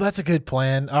 Oh, that's a good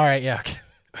plan. All right. Yeah.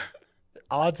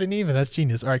 Odds and even. That's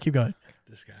genius. All right. Keep going.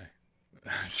 This guy.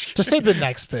 Just say the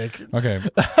next pick. Okay.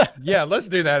 Yeah, let's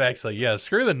do that actually. Yeah,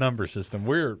 screw the number system.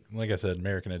 We're, like I said,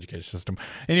 American education system.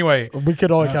 Anyway. We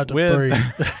could only count to 3.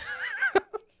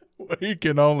 We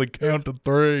can only count to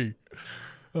 3.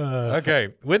 Okay.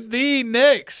 With the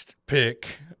next pick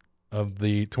of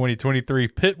the 2023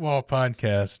 Pitwall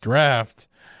Podcast Draft,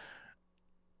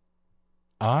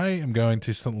 I am going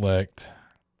to select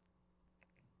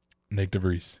Nick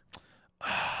DeVries.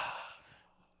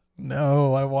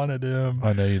 No, I wanted him.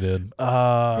 I know you did, but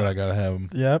I gotta have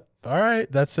him. Yep. All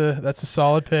right. That's a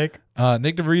solid pick.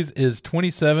 Nick DeVries is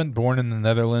 27, born in the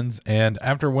Netherlands, and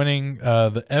after winning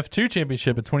the F2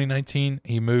 championship in 2019,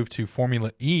 he moved to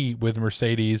Formula E with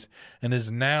Mercedes and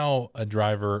is now a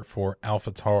driver for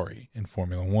AlphaTauri in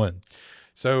Formula One.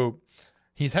 So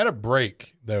he's had a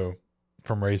break though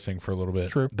from racing for a little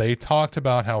bit. True. They talked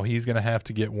about how he's going to have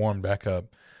to get warmed back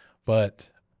up, but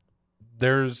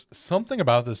there's something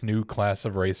about this new class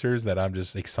of racers that I'm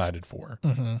just excited for.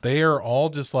 Mm-hmm. They are all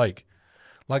just like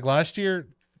last year,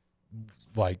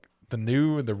 like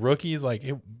the rookies, like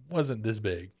it wasn't this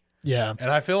big. Yeah. And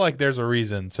I feel like there's a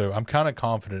reason. So I'm kind of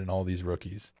confident in all these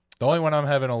rookies. The only one I'm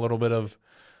having a little bit of,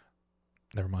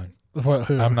 never mind. What,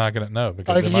 who? I'm not going to know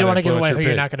because you don't want to give away your who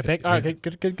you're pick. not going to pick. All right.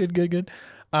 Good.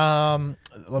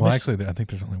 Well, actually, I think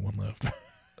there's only one left.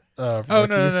 Oh,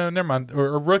 no, never mind.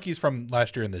 Or rookies from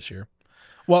last year and this year.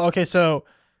 Well, okay, so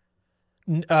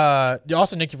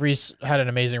also Nick DeVries had an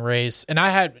amazing race, and I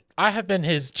have been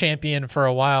his champion for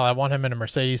a while. I won him in a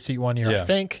Mercedes seat one year, I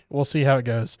think. We'll see how it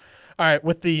goes. All right,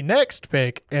 with the next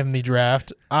pick in the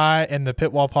draft, in the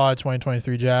Pitwall Pod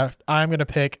 2023 draft, I'm going to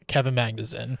pick Kevin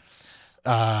Magnussen.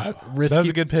 Risky. That was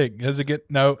a good pick. That was a good.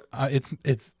 No,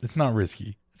 it's not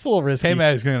risky. It's a little risky.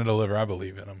 K-Mag is going to deliver. I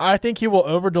believe in him. I think he will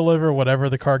over-deliver whatever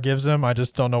the car gives him. I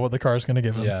just don't know what the car is going to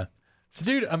give him. Yeah. So,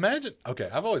 dude, imagine. Okay,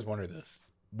 I've always wondered this.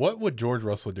 What would George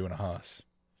Russell do in a Haas?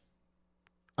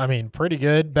 I mean, pretty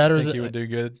good. Better Think than he would do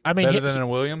good. I mean, better than a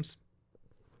Williams.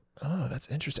 Oh, that's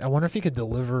interesting. I wonder if he could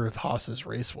deliver with Haas's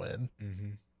race win.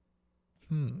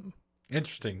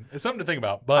 Interesting. It's something to think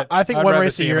about. But I think I'd one rather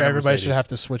race a see him year, in a everybody should Mercedes. have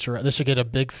to switch around. They should get a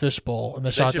big fishbowl, and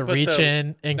they should have to should put reach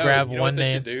in and grab you know one what they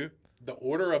name. should do? The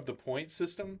order of the point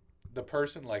system. The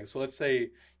person, like, so let's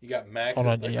say you got Max. Hold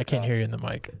at, on, like, I the can't top. hear you in the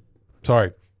mic.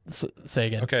 Sorry. Say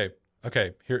again. Okay.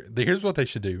 Okay, here's what they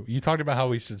should do. You talked about how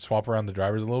we should swap around the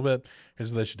drivers a little bit.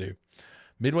 Here's what they should do.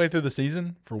 Midway through the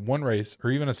season, for one race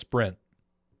or even a sprint,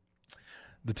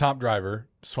 the top driver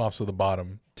swaps with the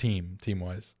bottom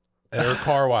team-wise or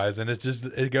car-wise, and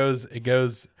it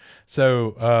goes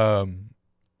so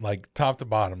like top to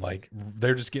bottom, like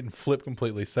they're just getting flipped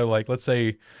completely. So like let's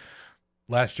say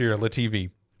last year Latifi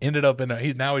ended up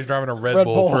he's driving a Red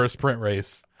Bull for a sprint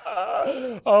race.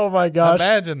 Oh my gosh.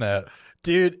 Imagine that.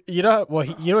 Dude, you know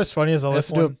what's funny is I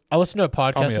listened to a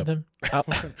podcast with him.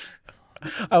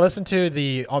 I listened to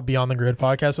the Beyond the Grid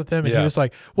podcast with him, and he was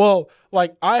like, "Well,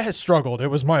 like I had struggled; it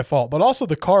was my fault. But also,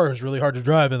 the car is really hard to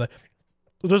drive, and like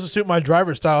it doesn't suit my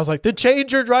driver's style." I was like, "Then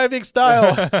change your driving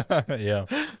style." Yeah.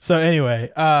 So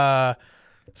anyway,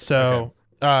 so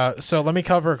let me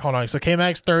cover. Hold on. So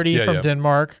K-Max 30 from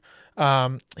Denmark.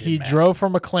 He drove for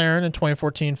McLaren in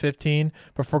 2014-15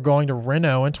 before going to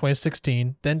Renault in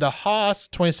 2016, then to Haas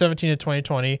 2017 and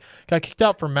 2020. Got kicked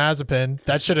out for Mazepin.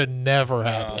 That should have never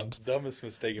happened. Dumbest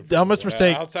mistake.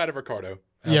 Outside of Ricardo.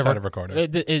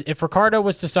 If Ricardo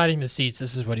was deciding the seats,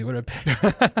 this is what he would have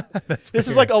picked. This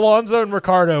is like Alonso and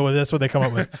Ricardo. That's what they come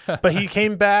up with. But he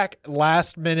came back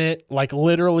last minute, like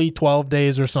literally 12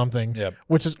 days or something,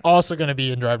 which is also going to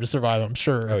be in Drive to Survive, I'm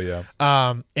sure. Oh yeah.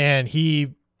 And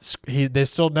they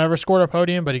still never scored a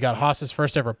podium, but he got Haas's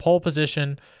first ever pole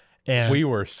position. And we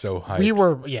were so hyped. We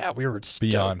were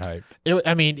stoked. Beyond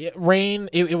hyped. Rain.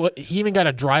 He even got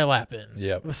a dry lap in.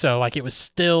 Yep. So like it was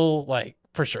still like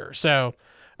for sure. So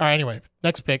all right. Anyway,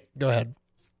 next pick. Go ahead.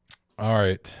 All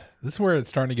right. This is where it's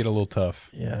starting to get a little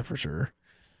tough. Yeah, for sure.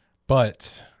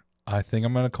 But I think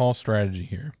I'm going to call strategy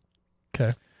here.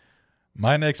 Okay.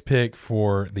 My next pick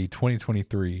for the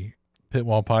 2023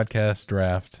 Pitwall Podcast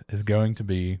Draft is going to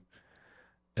be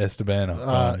Esteban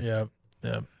Ocon.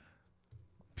 Yeah.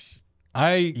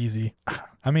 Easy.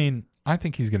 I mean, I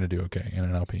think he's going to do okay in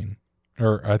an Alpine,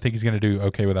 or I think he's going to do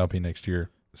okay with Alpine next year.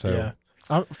 So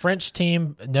French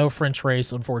team, no French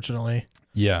race, unfortunately.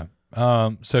 Yeah.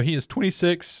 So he is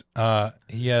 26.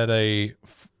 He had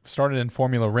started in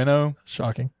Formula Renault.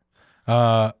 Shocking.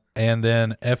 And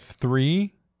then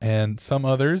F3 and some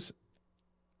others.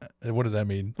 What does that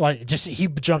mean? Like, just he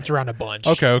jumped around a bunch.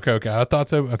 Okay. I thought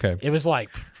so. Okay. It was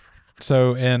like.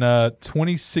 So in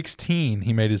 2016,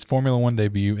 he made his Formula One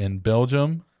debut in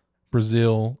Belgium,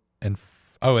 Brazil, and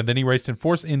then he raced in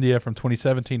Force India from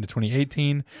 2017 to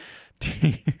 2018.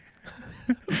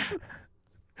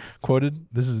 Quoted.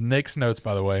 This is Nick's notes,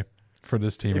 by the way, for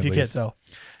this team. If you can't tell.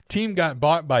 Team got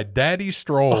bought by Daddy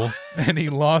Stroll, and he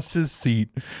lost his seat.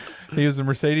 He was a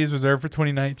Mercedes reserve for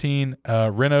 2019,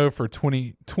 Renault for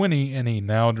 2020, and he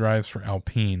now drives for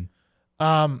Alpine.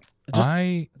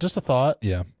 Just a thought.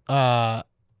 Yeah.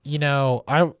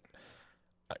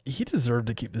 He deserved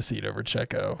to keep the seat over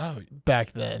Checo. Oh,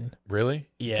 back then. Really?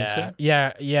 Yeah. So?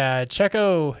 Yeah.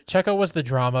 Checo was the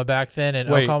drama back then, and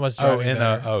Ocon was driving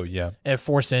at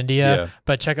Force India. Yeah.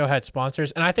 But Checo had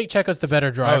sponsors, and I think Checo's the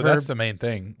better driver. Oh, that's the main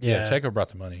thing. Yeah. Checo brought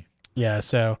the money. Yeah.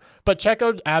 So, but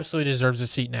Checo absolutely deserves a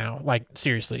seat now. Like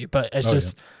seriously, but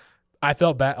it's I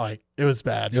felt bad. Like it was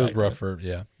bad. It was rough for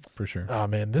sure. Oh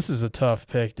man, this is a tough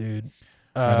pick, dude.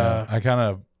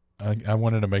 I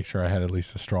wanted to make sure I had at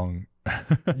least a strong.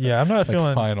 Yeah, I'm not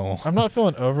feeling final. I'm not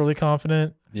feeling overly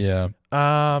confident. Yeah.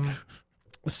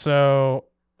 So,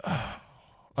 all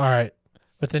right,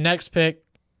 with the next pick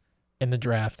in the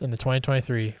draft in the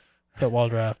 2023 Pitwall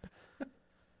Draft.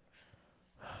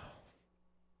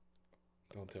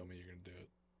 Don't tell me you're gonna do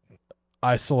it.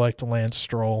 I select Lance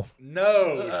Stroll.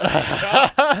 No.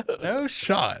 No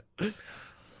shot.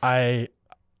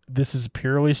 This is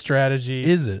purely strategy.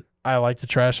 Is it? I like to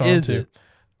trash on too.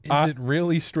 Is it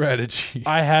really strategy?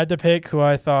 I had to pick who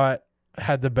I thought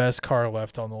had the best car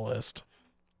left on the list.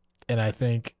 And I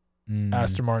think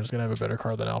Aston Martin's going to have a better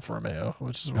car than Alfa Romeo,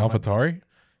 which is AlphaTauri?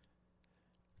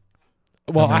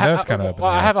 Well, I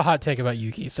have a hot take about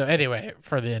Yuki. So anyway,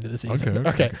 for the end of the season.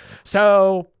 Okay.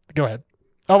 So go ahead.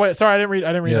 Oh wait, sorry, I didn't read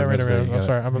that right around. I'm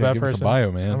sorry, I'm a bad give us person. a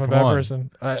bio, man. I'm a bad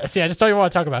person. See, I just don't even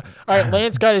want to talk about it. All right,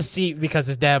 Lance got his seat because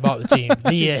his dad bought the team.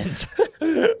 The end.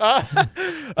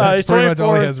 That's pretty much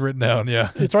all he has written down.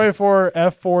 Yeah, he's 24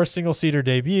 F4 single seater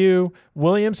debut.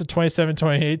 Williams in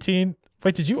 2018.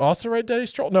 Wait, did you also write Daddy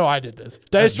Stroll? No, I did this.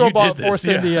 Daddy Stroll bought Force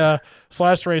India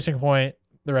 / Racing Point.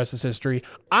 The rest is history.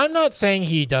 I'm not saying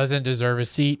he doesn't deserve a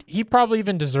seat. He probably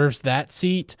even deserves that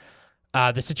seat.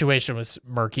 The situation was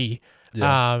murky.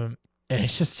 Yeah. And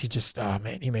it's just he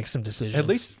makes some decisions. At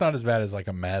least it's not as bad as like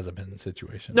a Mazepin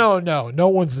situation. No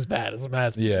one's as bad as a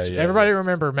Mazepin situation. Everybody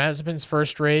remember Mazepin's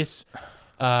first race.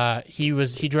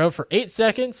 He drove for 8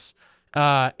 seconds,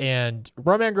 And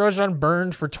Romain Grosjean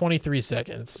burned for 23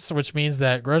 seconds, so which means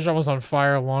that Grosjean was on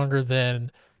fire longer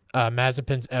than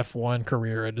Mazepin's F1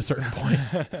 career at a certain point.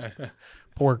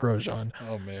 Poor Grosjean.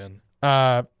 Oh man.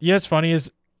 What's funny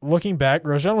is looking back,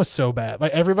 Grosjean was so bad.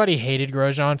 Like everybody hated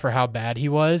Grosjean for how bad he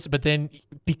was, but then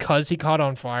because he caught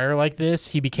on fire like this,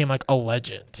 he became like a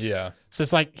legend. Yeah. So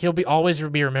it's like he'll always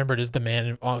be remembered as the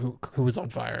man who was on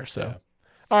fire. So, Yeah.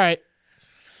 All right.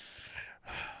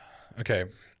 Okay.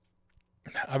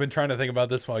 I've been trying to think about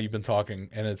this while you've been talking,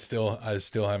 and I still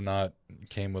have not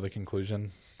came with a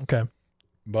conclusion. Okay.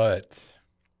 But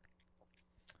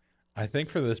I think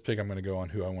for this pick, I'm going to go on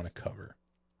who I want to cover.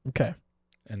 Okay.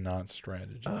 And not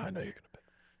strategy. I know you're gonna pick.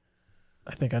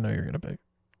 I think I know you're gonna pick.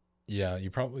 Yeah, you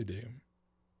probably do.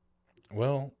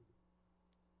 Well,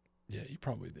 yeah, you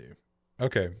probably do.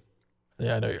 Okay.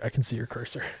 Yeah, I know. I can see your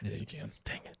cursor. Yeah, you can.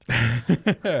 Dang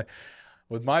it.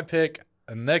 With my pick,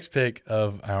 the next pick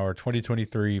of our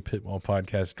 2023 Pitwall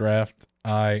Podcast Draft,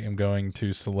 I am going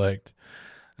to select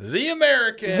the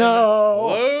American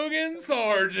Logan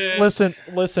Sargent.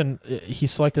 Listen. He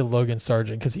selected Logan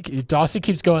Sargent because Dawson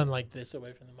keeps going like this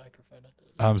away from the microphone.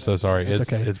 I'm so sorry. It's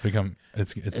okay. It's become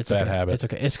it's a bad okay. habit. It's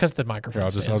okay. It's because the microphone. I'll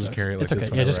just carry it like it's okay.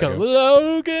 this Yeah, just go whenever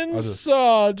Logan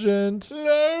Sargent.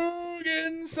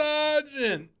 Logan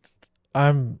Sargent.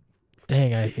 I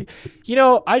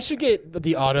should get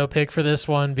the auto pick for this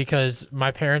one because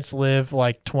my parents live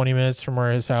like 20 minutes from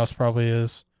where his house probably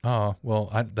is. Oh,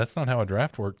 well, that's not how a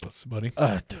draft works, buddy.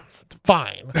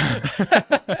 Fine.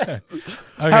 Okay.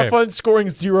 Have fun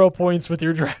scoring 0 points with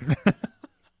your draft.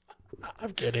 I'm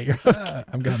kidding.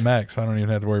 I've got Max, so I don't even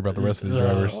have to worry about the rest of these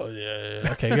drivers. Oh,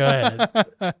 yeah. Okay, go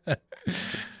ahead.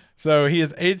 So he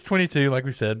is age 22, like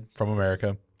we said, from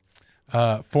America.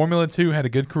 Formula 2 had a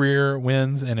good career,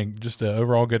 wins, and just an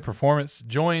overall good performance.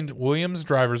 Joined Williams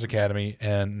Drivers Academy,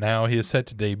 and now he is set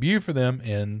to debut for them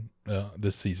in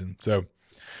this season. So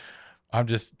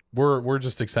we're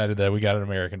just excited that we got an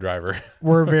American driver.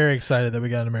 We're very excited that we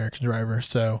got an American driver.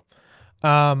 So,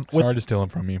 sorry to steal him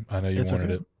from you. I know you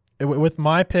wanted it. With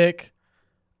my pick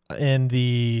in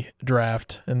the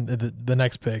draft and the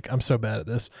next pick, I'm so bad at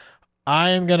this. I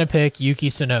am going to pick Yuki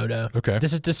Tsunoda. Okay.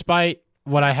 This is despite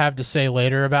what I have to say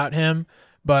later about him,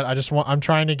 but I'm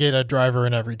trying to get a driver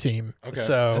in every team. Okay.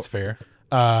 So that's fair.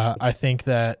 I think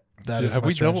that is have my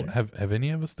we strategy. have any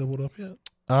of us doubled up yet?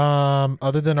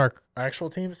 Other than our actual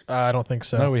teams, I don't think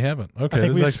so. No, we haven't. Okay. I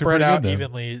think we this is actually spread pretty out good then.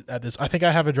 evenly at this. I think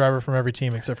I have a driver from every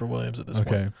team except for Williams at this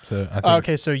point. Okay. So I think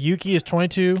Okay, so Yuki is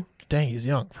 22. Dang, he's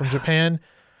young. From Japan.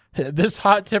 This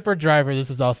hot tipper driver, this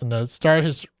is awesome notes, started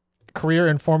his career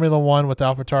in Formula One with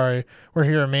AlphaTauri, where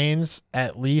he remains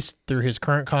at least through his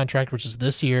current contract, which is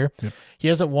this year. Yep. He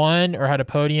hasn't won or had a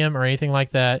podium or anything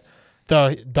like that,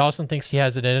 though Dawson thinks he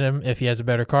has it in him if he has a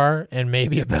better car and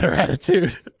maybe a better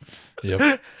attitude.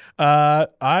 Yep.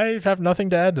 I have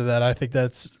nothing to add to that. I think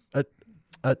that's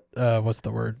what's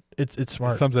the word? It's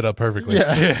smart. It sums it up perfectly.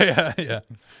 Yeah. yeah.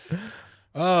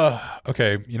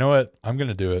 Okay. You know what? I'm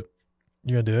gonna do it.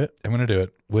 You gonna do it? I'm gonna do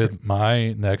it with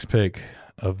my next pick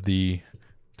of the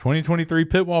 2023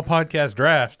 Pitwall Podcast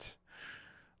Draft.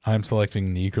 I'm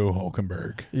selecting Nico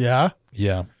Hulkenberg. Yeah.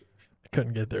 Yeah.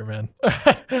 Couldn't get there, man.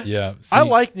 Yeah. I See,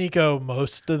 like Nico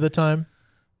most of the time.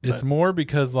 it's more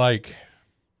because like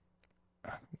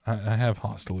I have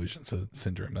Haas delusion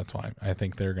syndrome. That's why I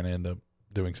think they're gonna end up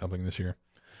doing something this year.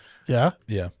 Yeah.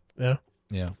 Yeah. Yeah.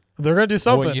 Yeah. They're gonna do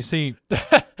something. Well, you see,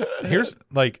 here's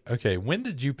like, okay, when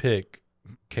did you pick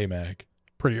K-Mag?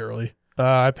 Pretty early.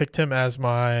 I picked him as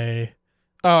my.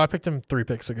 Oh, I picked him 3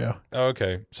 picks ago.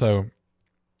 Okay, so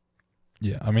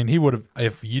yeah, I mean, he would have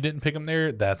if you didn't pick him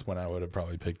there. That's when I would have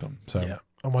probably picked him. So Yeah,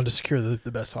 I wanted to secure the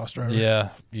best Haas driver. yeah,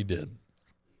 you did.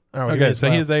 Oh, Okay, so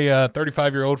he is a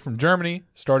 35-year-old from Germany.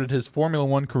 Started his Formula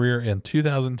One career in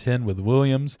 2010 with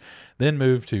Williams, then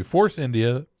moved to Force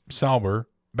India, Sauber,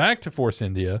 back to Force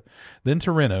India, then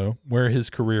to Renault, where his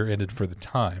career ended for the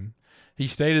time. He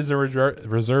stayed as a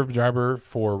reserve driver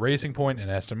for Racing Point and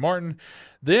Aston Martin,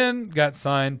 then got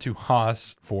signed to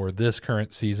Haas for this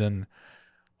current season.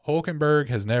 Hulkenberg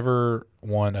has never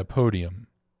won a podium,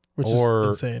 which or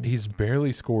is insane. he's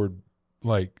barely scored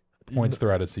like points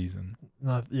throughout a season.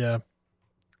 Yeah,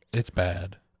 It's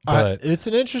bad, but it's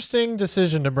an interesting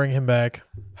decision to bring him back.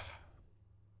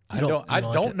 I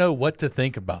don't know what to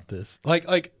think about this.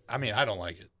 Like I mean, I don't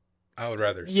like it. I would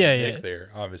rather see Nick there,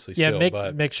 obviously. Yeah, still,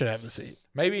 but Mick should have the seat.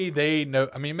 maybe they know.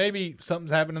 I mean, maybe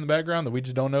something's happened in the background that we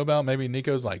just don't know about. Maybe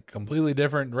Nico's like completely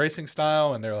different racing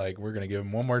style, and they're like, we're gonna give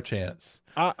him one more chance.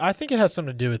 I think it has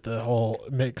something to do with the whole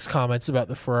Mick's comments about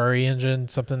the Ferrari engine.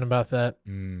 Something about that.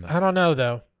 I don't know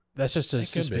though. That's just a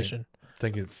suspicion.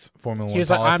 think it's Formula One He was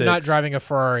like, I'm not politics. driving a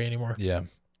Ferrari anymore. Yeah.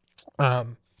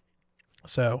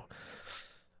 So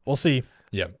we'll see.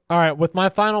 Yeah. All right, with my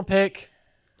final pick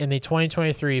in the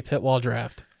 2023 pit wall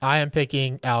draft, I am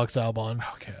picking Alex Albon.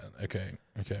 Okay.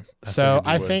 So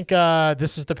I think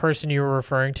this is the person you were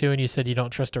referring to, and you said you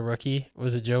don't trust a rookie.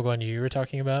 Was it Joe Guan Yu you were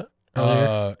talking about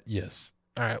earlier? Yes.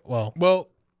 All right. Well,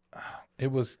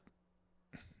 it was.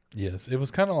 Yes, it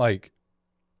was kind of like.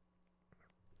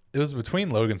 It was between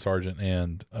Logan Sargent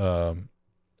and the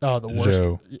worst,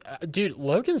 Joe. Dude.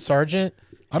 Logan Sargent.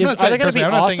 I'm not are they saying, going to be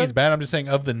I'm not saying awesome? he's bad. I'm just saying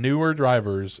of the newer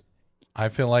drivers, I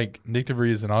feel like Nick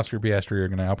DeVries and Oscar Piastri are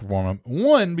going to outperform him.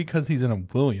 One, because he's in a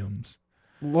Williams,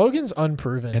 Logan's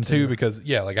unproven, and too. two, because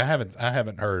I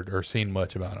haven't heard or seen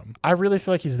much about him. I really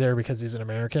feel like he's there because he's an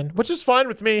American, which is fine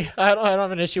with me. I don't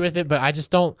have an issue with it, but I just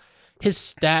don't. His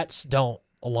stats don't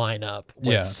line up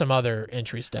with some other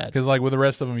entry stats. Because like with the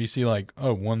rest of them, you see like,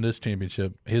 oh, won this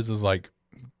championship. His is like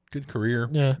good career.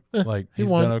 Yeah, Like he he's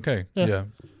won. done okay. Yeah.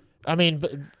 I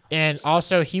mean, and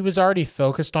also he was already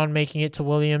focused on making it to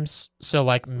Williams, so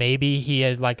like maybe he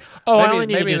had like, I only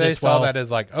need to do they this saw well. that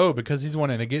as like, oh, because he's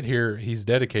wanting to get here, he's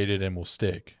dedicated and will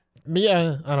stick.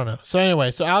 Yeah, I don't know. So anyway,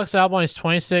 so Alex Albon is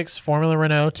 26, Formula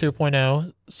Renault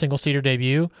 2.0, single-seater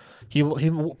debut.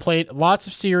 He played lots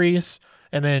of series,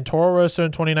 and then Toro Rosso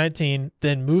in 2019,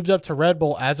 then moved up to Red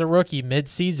Bull as a rookie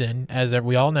mid-season, as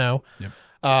we all know. Yep.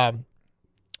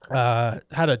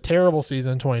 Had a terrible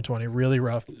season in 2020, really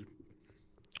rough.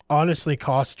 Honestly,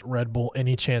 cost Red Bull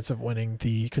any chance of winning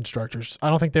the constructors. I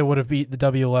don't think they would have beat the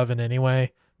W11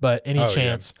 anyway, but any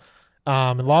chance.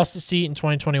 And lost his seat in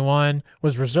 2021,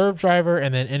 was reserve driver,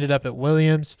 and then ended up at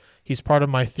Williams. He's part of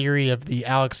my theory of the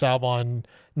Alex Albon,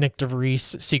 Nick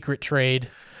DeVries secret trade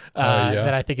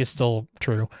that I think is still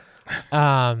true.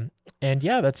 And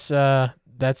yeah,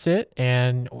 that's it.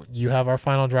 And you have our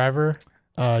final driver.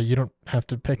 You don't have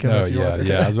to pick him. If you want.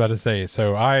 I was about to say.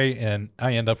 So I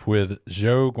end up with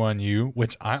Zhou Guanyu,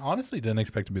 which I honestly didn't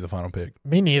expect to be the final pick.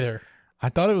 Me neither. I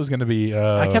thought it was going to be.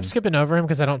 I kept skipping over him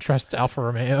because I don't trust Alfa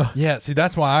Romeo. Yeah, see,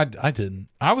 that's why I didn't.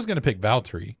 I was going to pick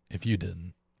Valtteri if you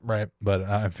didn't, Right. but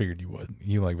I figured you would.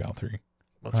 You like Valtteri.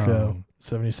 Let's go.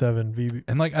 77 VB.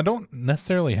 And like, I don't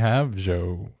necessarily have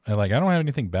Zhou. And like, I don't have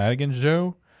anything bad against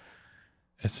Zhou.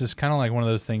 It's just kind of like one of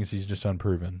those things. He's just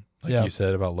unproven, like you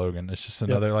said about Logan. It's just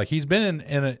another like he's been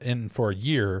in for a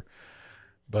year,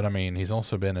 but I mean he's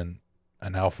also been in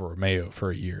an Alfa Romeo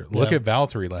for a year. Look at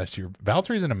Valtteri last year.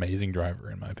 Valtteri's an amazing driver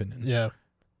in my opinion. Yeah,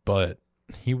 but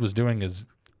he was doing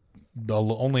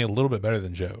only a little bit better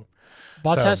than Zhou.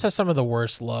 Bottas has some of the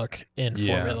worst luck in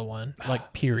Formula One,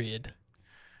 like period.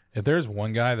 If there's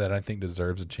one guy that I think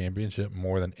deserves a championship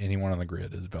more than anyone on the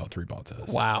grid is Valtteri Bottas.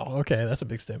 Wow. Okay, that's a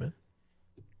big statement.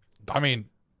 I mean,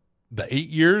 the 8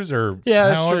 years or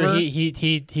that's however, true.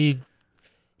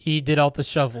 He did all the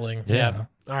shoveling. Yeah.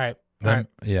 All right.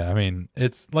 Yeah. I mean,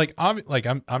 it's like I'm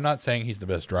not saying he's the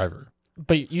best driver,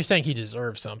 but you're saying he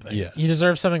deserves something. Yeah. He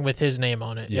deserves something with his name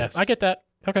on it. Yes. Yeah. I get that.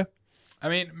 Okay. I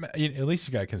mean, at least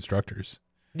you got constructors.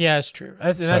 Yeah, it's true.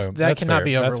 That that's cannot fair.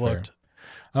 be That's overlooked.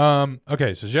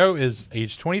 Okay, so Zhou is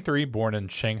age 23, born in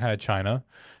Shanghai, China.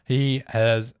 He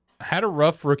has had a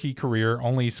rough rookie career,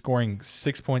 only scoring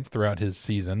 6 points throughout his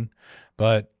season.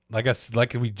 But like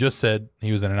we just said,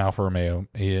 he was in an Alfa Romeo,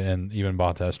 and even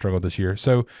Bottas struggled this year.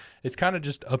 So it's kind of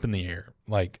just up in the air.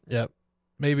 Like,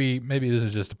 maybe this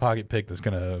is just a pocket pick that's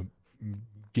gonna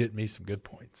get me some good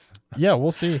points. Yeah,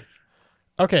 we'll see.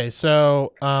 Okay,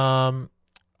 so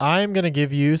I'm gonna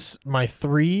give you my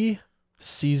 3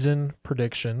 season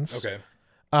predictions. Okay.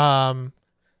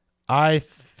 I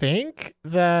think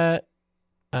that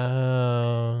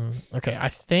I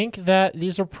think that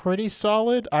these are pretty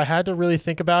solid. I had to really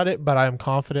think about it, but I'm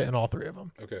confident in all 3 of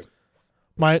them. Okay.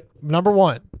 My number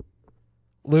 1,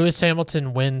 Lewis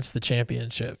Hamilton wins the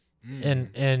championship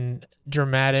in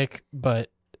dramatic,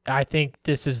 but I think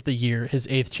this is the year, his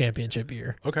 8th championship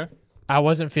year. Okay. I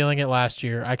wasn't feeling it last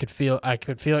year. I could feel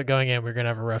it going in. We're gonna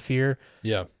have a rough year.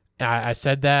 Yeah. I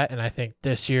said that, and I think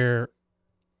this year,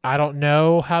 I don't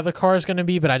know how the car is going to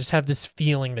be, but I just have this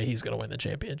feeling that he's going to win the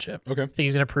championship. Okay. I think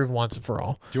he's going to prove once and for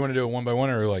all. Do you want to do it one by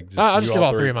one or like? Just I'll just give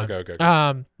all 3 of mine.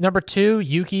 Okay. Number 2,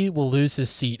 Yuki will lose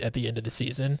his seat at the end of the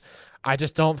season. I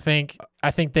just don't think. I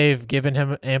think they've given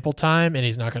him ample time, and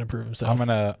he's not going to prove himself. I'm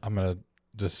gonna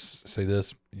just say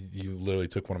this. You literally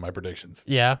took one of my predictions.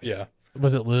 Yeah. Yeah.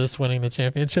 Was it Lewis winning the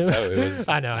championship? No, it was.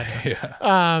 I know.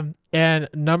 Yeah. And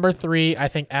number 3, I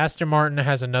think Aston Martin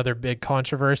has another big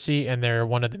controversy, and they're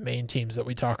one of the main teams that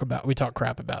we talk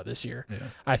crap about this year. Yeah.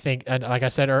 I think, and like I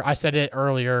said, I said it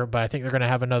earlier, but I think they're going to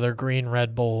have another green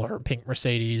Red Bull or pink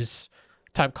Mercedes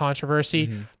type controversy.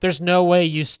 Mhm. There's no way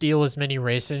you steal as many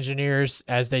race engineers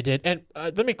as they did. And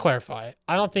let me clarify.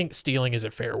 I don't think stealing is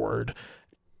a fair word.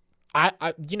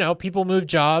 People move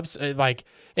jobs like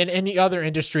in any other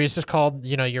industry. It's just called,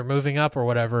 you're moving up or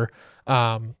whatever.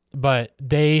 But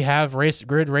they have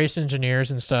grid race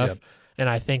engineers and stuff. Yep. And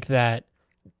I think that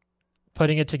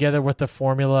putting it together with the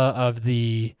formula of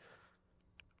the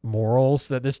morals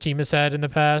that this team has had in the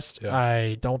past, Yeah.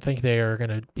 I don't think they are going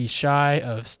to be shy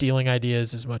of stealing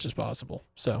ideas as much as possible.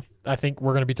 So I think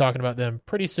we're going to be talking about them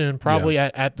pretty soon, probably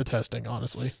at the testing,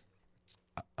 honestly.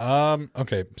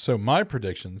 Okay, so my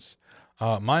predictions,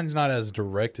 mine's not as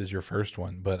direct as your first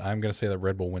one, but I'm going to say that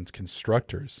Red Bull wins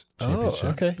Constructors Championship. Oh,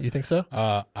 okay. You think so?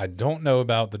 I don't know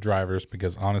about the drivers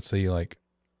because honestly, like,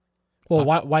 Well,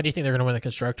 why do you think they're going to win the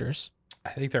Constructors? I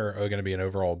think they're going to be an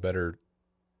overall better,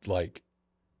 like,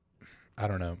 I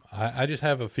don't know. I just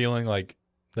have a feeling like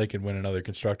they could win another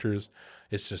Constructors.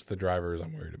 It's just the drivers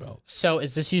I'm worried about. So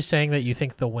is this you saying that you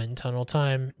think the wind tunnel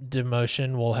time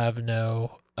demotion will have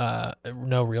no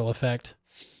real effect?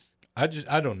 I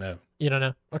don't know. You don't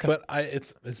know? Okay. But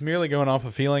it's merely going off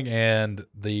of feeling and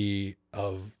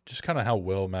of just kind of how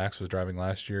well Max was driving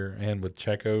last year and with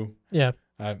Checo. Yeah.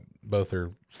 Both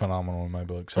are phenomenal in my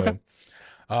book. So, Okay.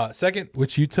 Second,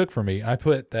 which you took from me, I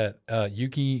put that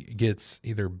Yuki gets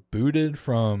either booted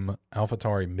from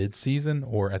AlphaTauri mid-season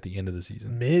or at the end of the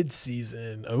season.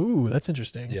 Mid-season. Oh, that's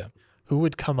interesting. Yeah. Who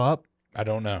would come up? I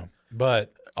don't know,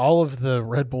 but All of the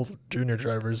Red Bull Junior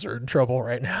drivers are in trouble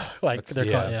right now. Like they're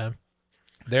yeah.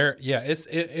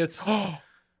 It's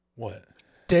what?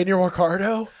 Daniel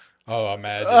Ricciardo. Oh,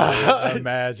 imagine,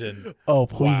 imagine. Oh,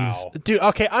 please, Wow. Dude.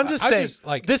 Okay, I'm just I saying. just,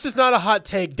 like- this is not a hot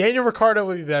take. Daniel Ricciardo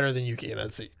would be better than Yuki in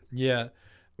that seat. Yeah,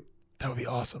 That would be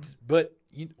awesome. but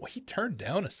he turned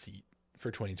down a seat for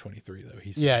 2023 though.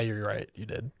 He said. Yeah, you're right. You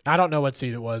did. I don't know what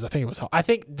seat it was. I think it was. I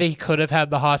think they could have had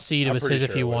the Haas seat. It I'm was pretty his if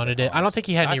sure he would've wanted been it. I don't Haas. think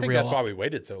he had any I think real. that's why we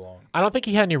waited so long I don't think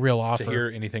he had any real offer. to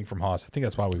hear anything from Haas. I think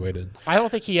that's why we waited. I don't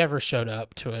think he ever showed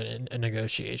up to a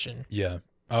negotiation. Yeah.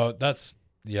 Oh, that's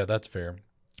fair.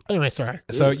 Anyway, sorry.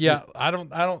 So yeah, I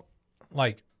don't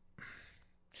like.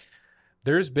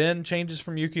 There's been changes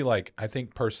from Yuki, like I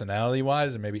think personality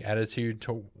wise and maybe attitude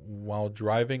while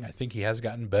driving. I think he has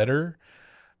gotten better,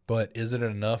 but is it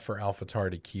enough for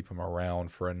AlphaTauri to keep him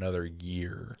around for another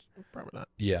year? Probably not.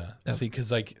 Yeah. Yeah. See,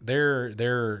 because like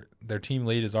their team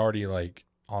lead is already like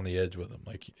on the edge with him.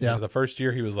 Like the first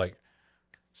year he was like,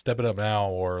 step it up now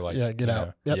or like Get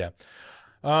out. Yep.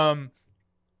 Yeah.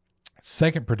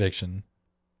 Second prediction.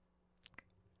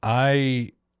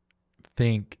 I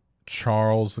think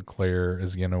Charles Leclerc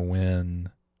is going to win,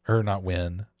 or not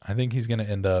win. I think he's going to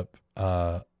end up.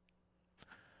 Got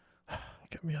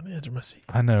me on the edge of my seat.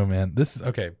 I know, man. This is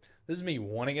okay. This is me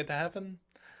wanting it to happen.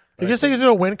 You gonna say he's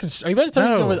gonna win? Are you about to tell me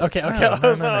he's gonna win? Okay.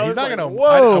 No. He's not going to.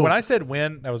 Whoa. When I said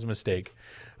win, that was a mistake.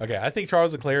 Okay, I think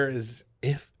Charles Leclerc is.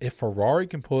 If Ferrari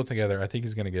can pull it together, I think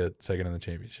he's going to get second in the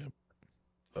championship.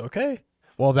 Okay.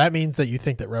 Well, that means that you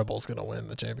think that Red Bull's gonna win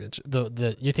the championship.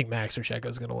 You think Max or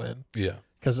Checo's gonna win? Yeah.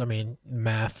 Because I mean,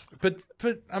 math. But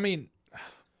I mean,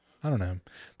 I don't know.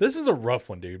 This is a rough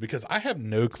one, dude, because I have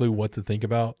no clue what to think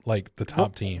about like the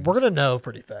top teams. We're gonna know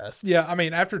pretty fast. Yeah, I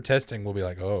mean, after testing, we'll be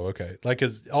like, oh, okay, like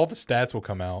because all the stats will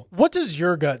come out. What does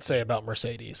your gut say about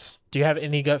Mercedes? Do you have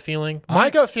any gut feeling?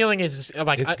 My gut feeling is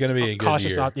like It's gonna be a good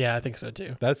cautious. year. Yeah, I think so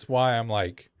too. That's why I'm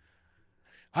like,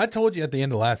 I told you at the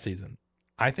end of last season,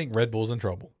 I think Red Bull's in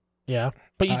trouble. Yeah,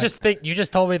 but you just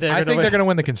told me I think they're going to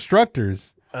win the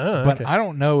constructors, Oh, but okay. I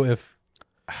don't know if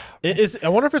It is. I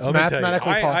wonder if it's Let me tell you,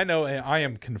 mathematically possible. I know I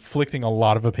am conflicting a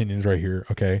lot of opinions right here.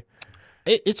 Okay,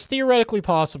 It's theoretically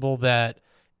possible that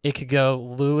it could go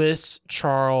Lewis,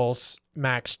 Charles,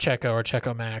 Max, Checo, or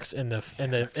Checo, Max and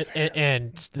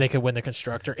they could win the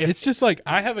constructor. If it's just like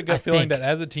I have a gut I feeling think- that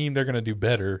as a team they're going to do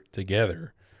better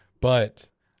together, but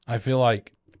I feel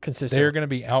like consistent, they're going to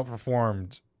be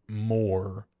outperformed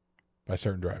more by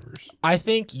certain drivers. I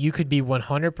think you could be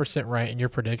 100% right in your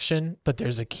prediction, but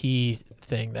there's a key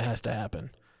thing that has to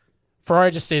happen.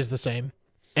 Ferrari just stays the same.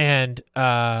 And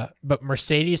but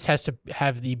Mercedes has to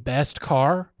have the best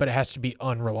car, but it has to be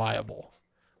unreliable,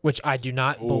 which I do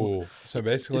not believe. Ooh, so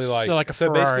basically So like like a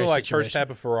Ferrari first situation. half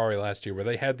of Ferrari last year where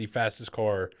they had the fastest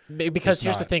car. Because It's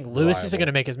here's the not thing, Lewis isn't reliable. going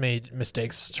to make as many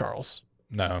mistakes as Charles.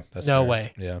 No, that's No fair.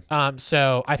 way. Yeah.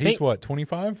 So I He's think what,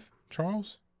 25,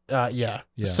 Charles? yeah.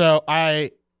 Yeah. So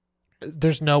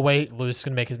there's no way Lewis is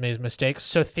going to make as many mistakes.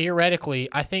 So theoretically,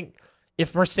 I think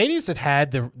if Mercedes had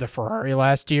had the Ferrari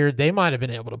last year, they might have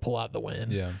been able to pull out the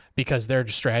win. Yeah. Because their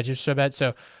strategy was so bad.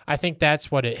 So I think that's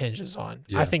what it hinges on.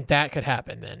 Yeah. I think that could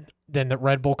happen then. Then the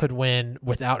Red Bull could win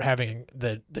without having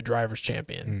the drivers'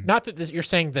 champion. Not that you're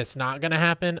saying that's not going to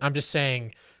happen. I'm just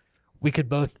saying we could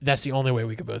both. That's the only way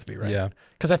we could both be right. Yeah.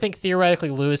 Because I think theoretically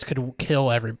Lewis could kill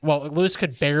Lewis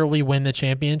could barely win the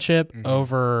championship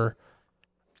over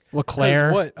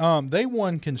Leclerc. What they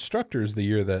won constructors the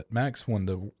year that Max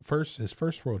won his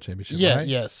first world championship. Yeah, right?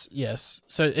 yes.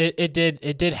 So it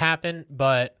did happen,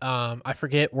 but I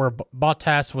forget where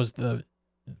Bottas was the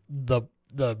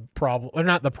problem, or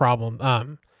not the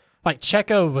problem. Like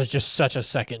Checo was just such a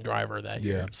second driver that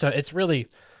year. Yeah. So it's really,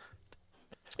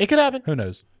 it could happen. Who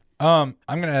knows? I'm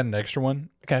gonna add an extra one.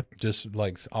 Okay. Just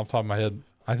like off the top of my head,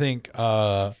 I think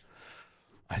McLaren's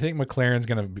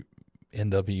gonna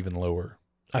end up even lower.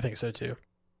 I think so too.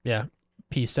 Yeah.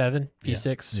 P7,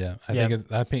 P6. Yeah. I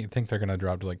think they're gonna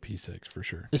drop to like P6 for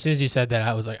sure. As soon as you said that,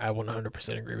 I was like, I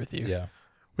 100% agree with you. Yeah.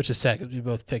 Which is sad because we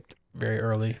both picked very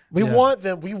early. We Yeah. want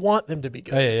them to be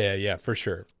good. Yeah, for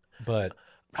sure. But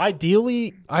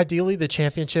Ideally, the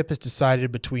championship is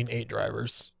decided between 8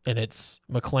 drivers, and it's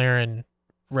McLaren,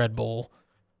 Red Bull,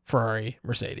 Ferrari,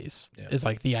 Mercedes. Yeah. Is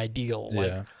like the ideal. Like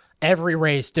yeah. every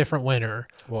race, different winner.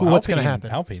 Well, What's going to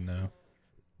happen? Alpine though.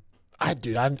 I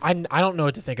don't know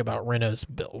what to think about Renault's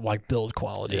build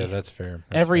quality. Yeah, that's fair.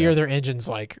 Every year their engine's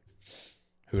like.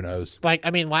 Who knows? Like,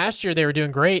 I mean, last year they were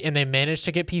doing great and they managed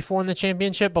to get P4 in the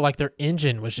championship, but like their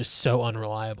engine was just so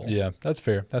unreliable. Yeah, that's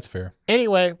fair.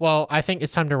 Anyway, well, I think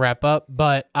it's time to wrap up,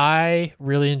 but I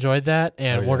really enjoyed that,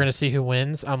 and we're going to see who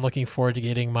wins. I'm looking forward to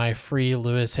getting my free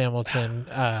Lewis Hamilton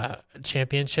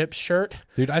championship shirt.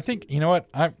 Dude, I think, you know what?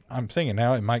 I'm saying it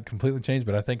now. It might completely change,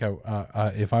 but I think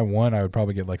if I won, I would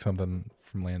probably get like something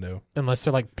from Lando. Unless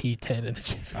they're like P10 in the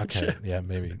championship. Okay, yeah,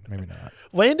 maybe not.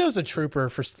 Lando's a trooper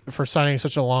for signing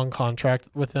such a long contract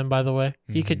with them, by the way.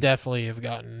 He could definitely have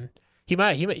gotten... He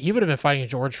would have been fighting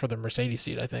George for the Mercedes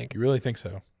seat, I think. You really think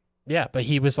so? Yeah, but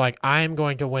he was like, I'm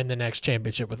going to win the next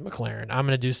championship with McLaren. I'm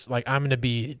going to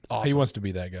be awesome. He wants to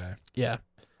be that guy. Yeah.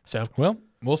 So, well,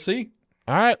 we'll see.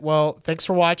 All right. Well, thanks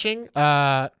for watching.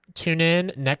 Tune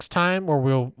in next time where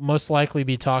we'll most likely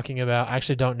be talking about, I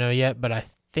actually don't know yet, but I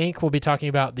think we'll be talking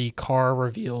about the car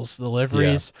reveals, the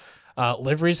liveries.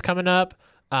 Liveries coming up,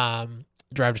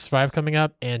 Drive to Survive coming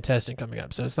up, and testing coming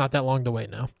up. So it's not that long to wait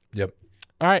now. Yep.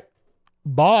 All right.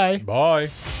 Bye.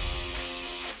 Bye.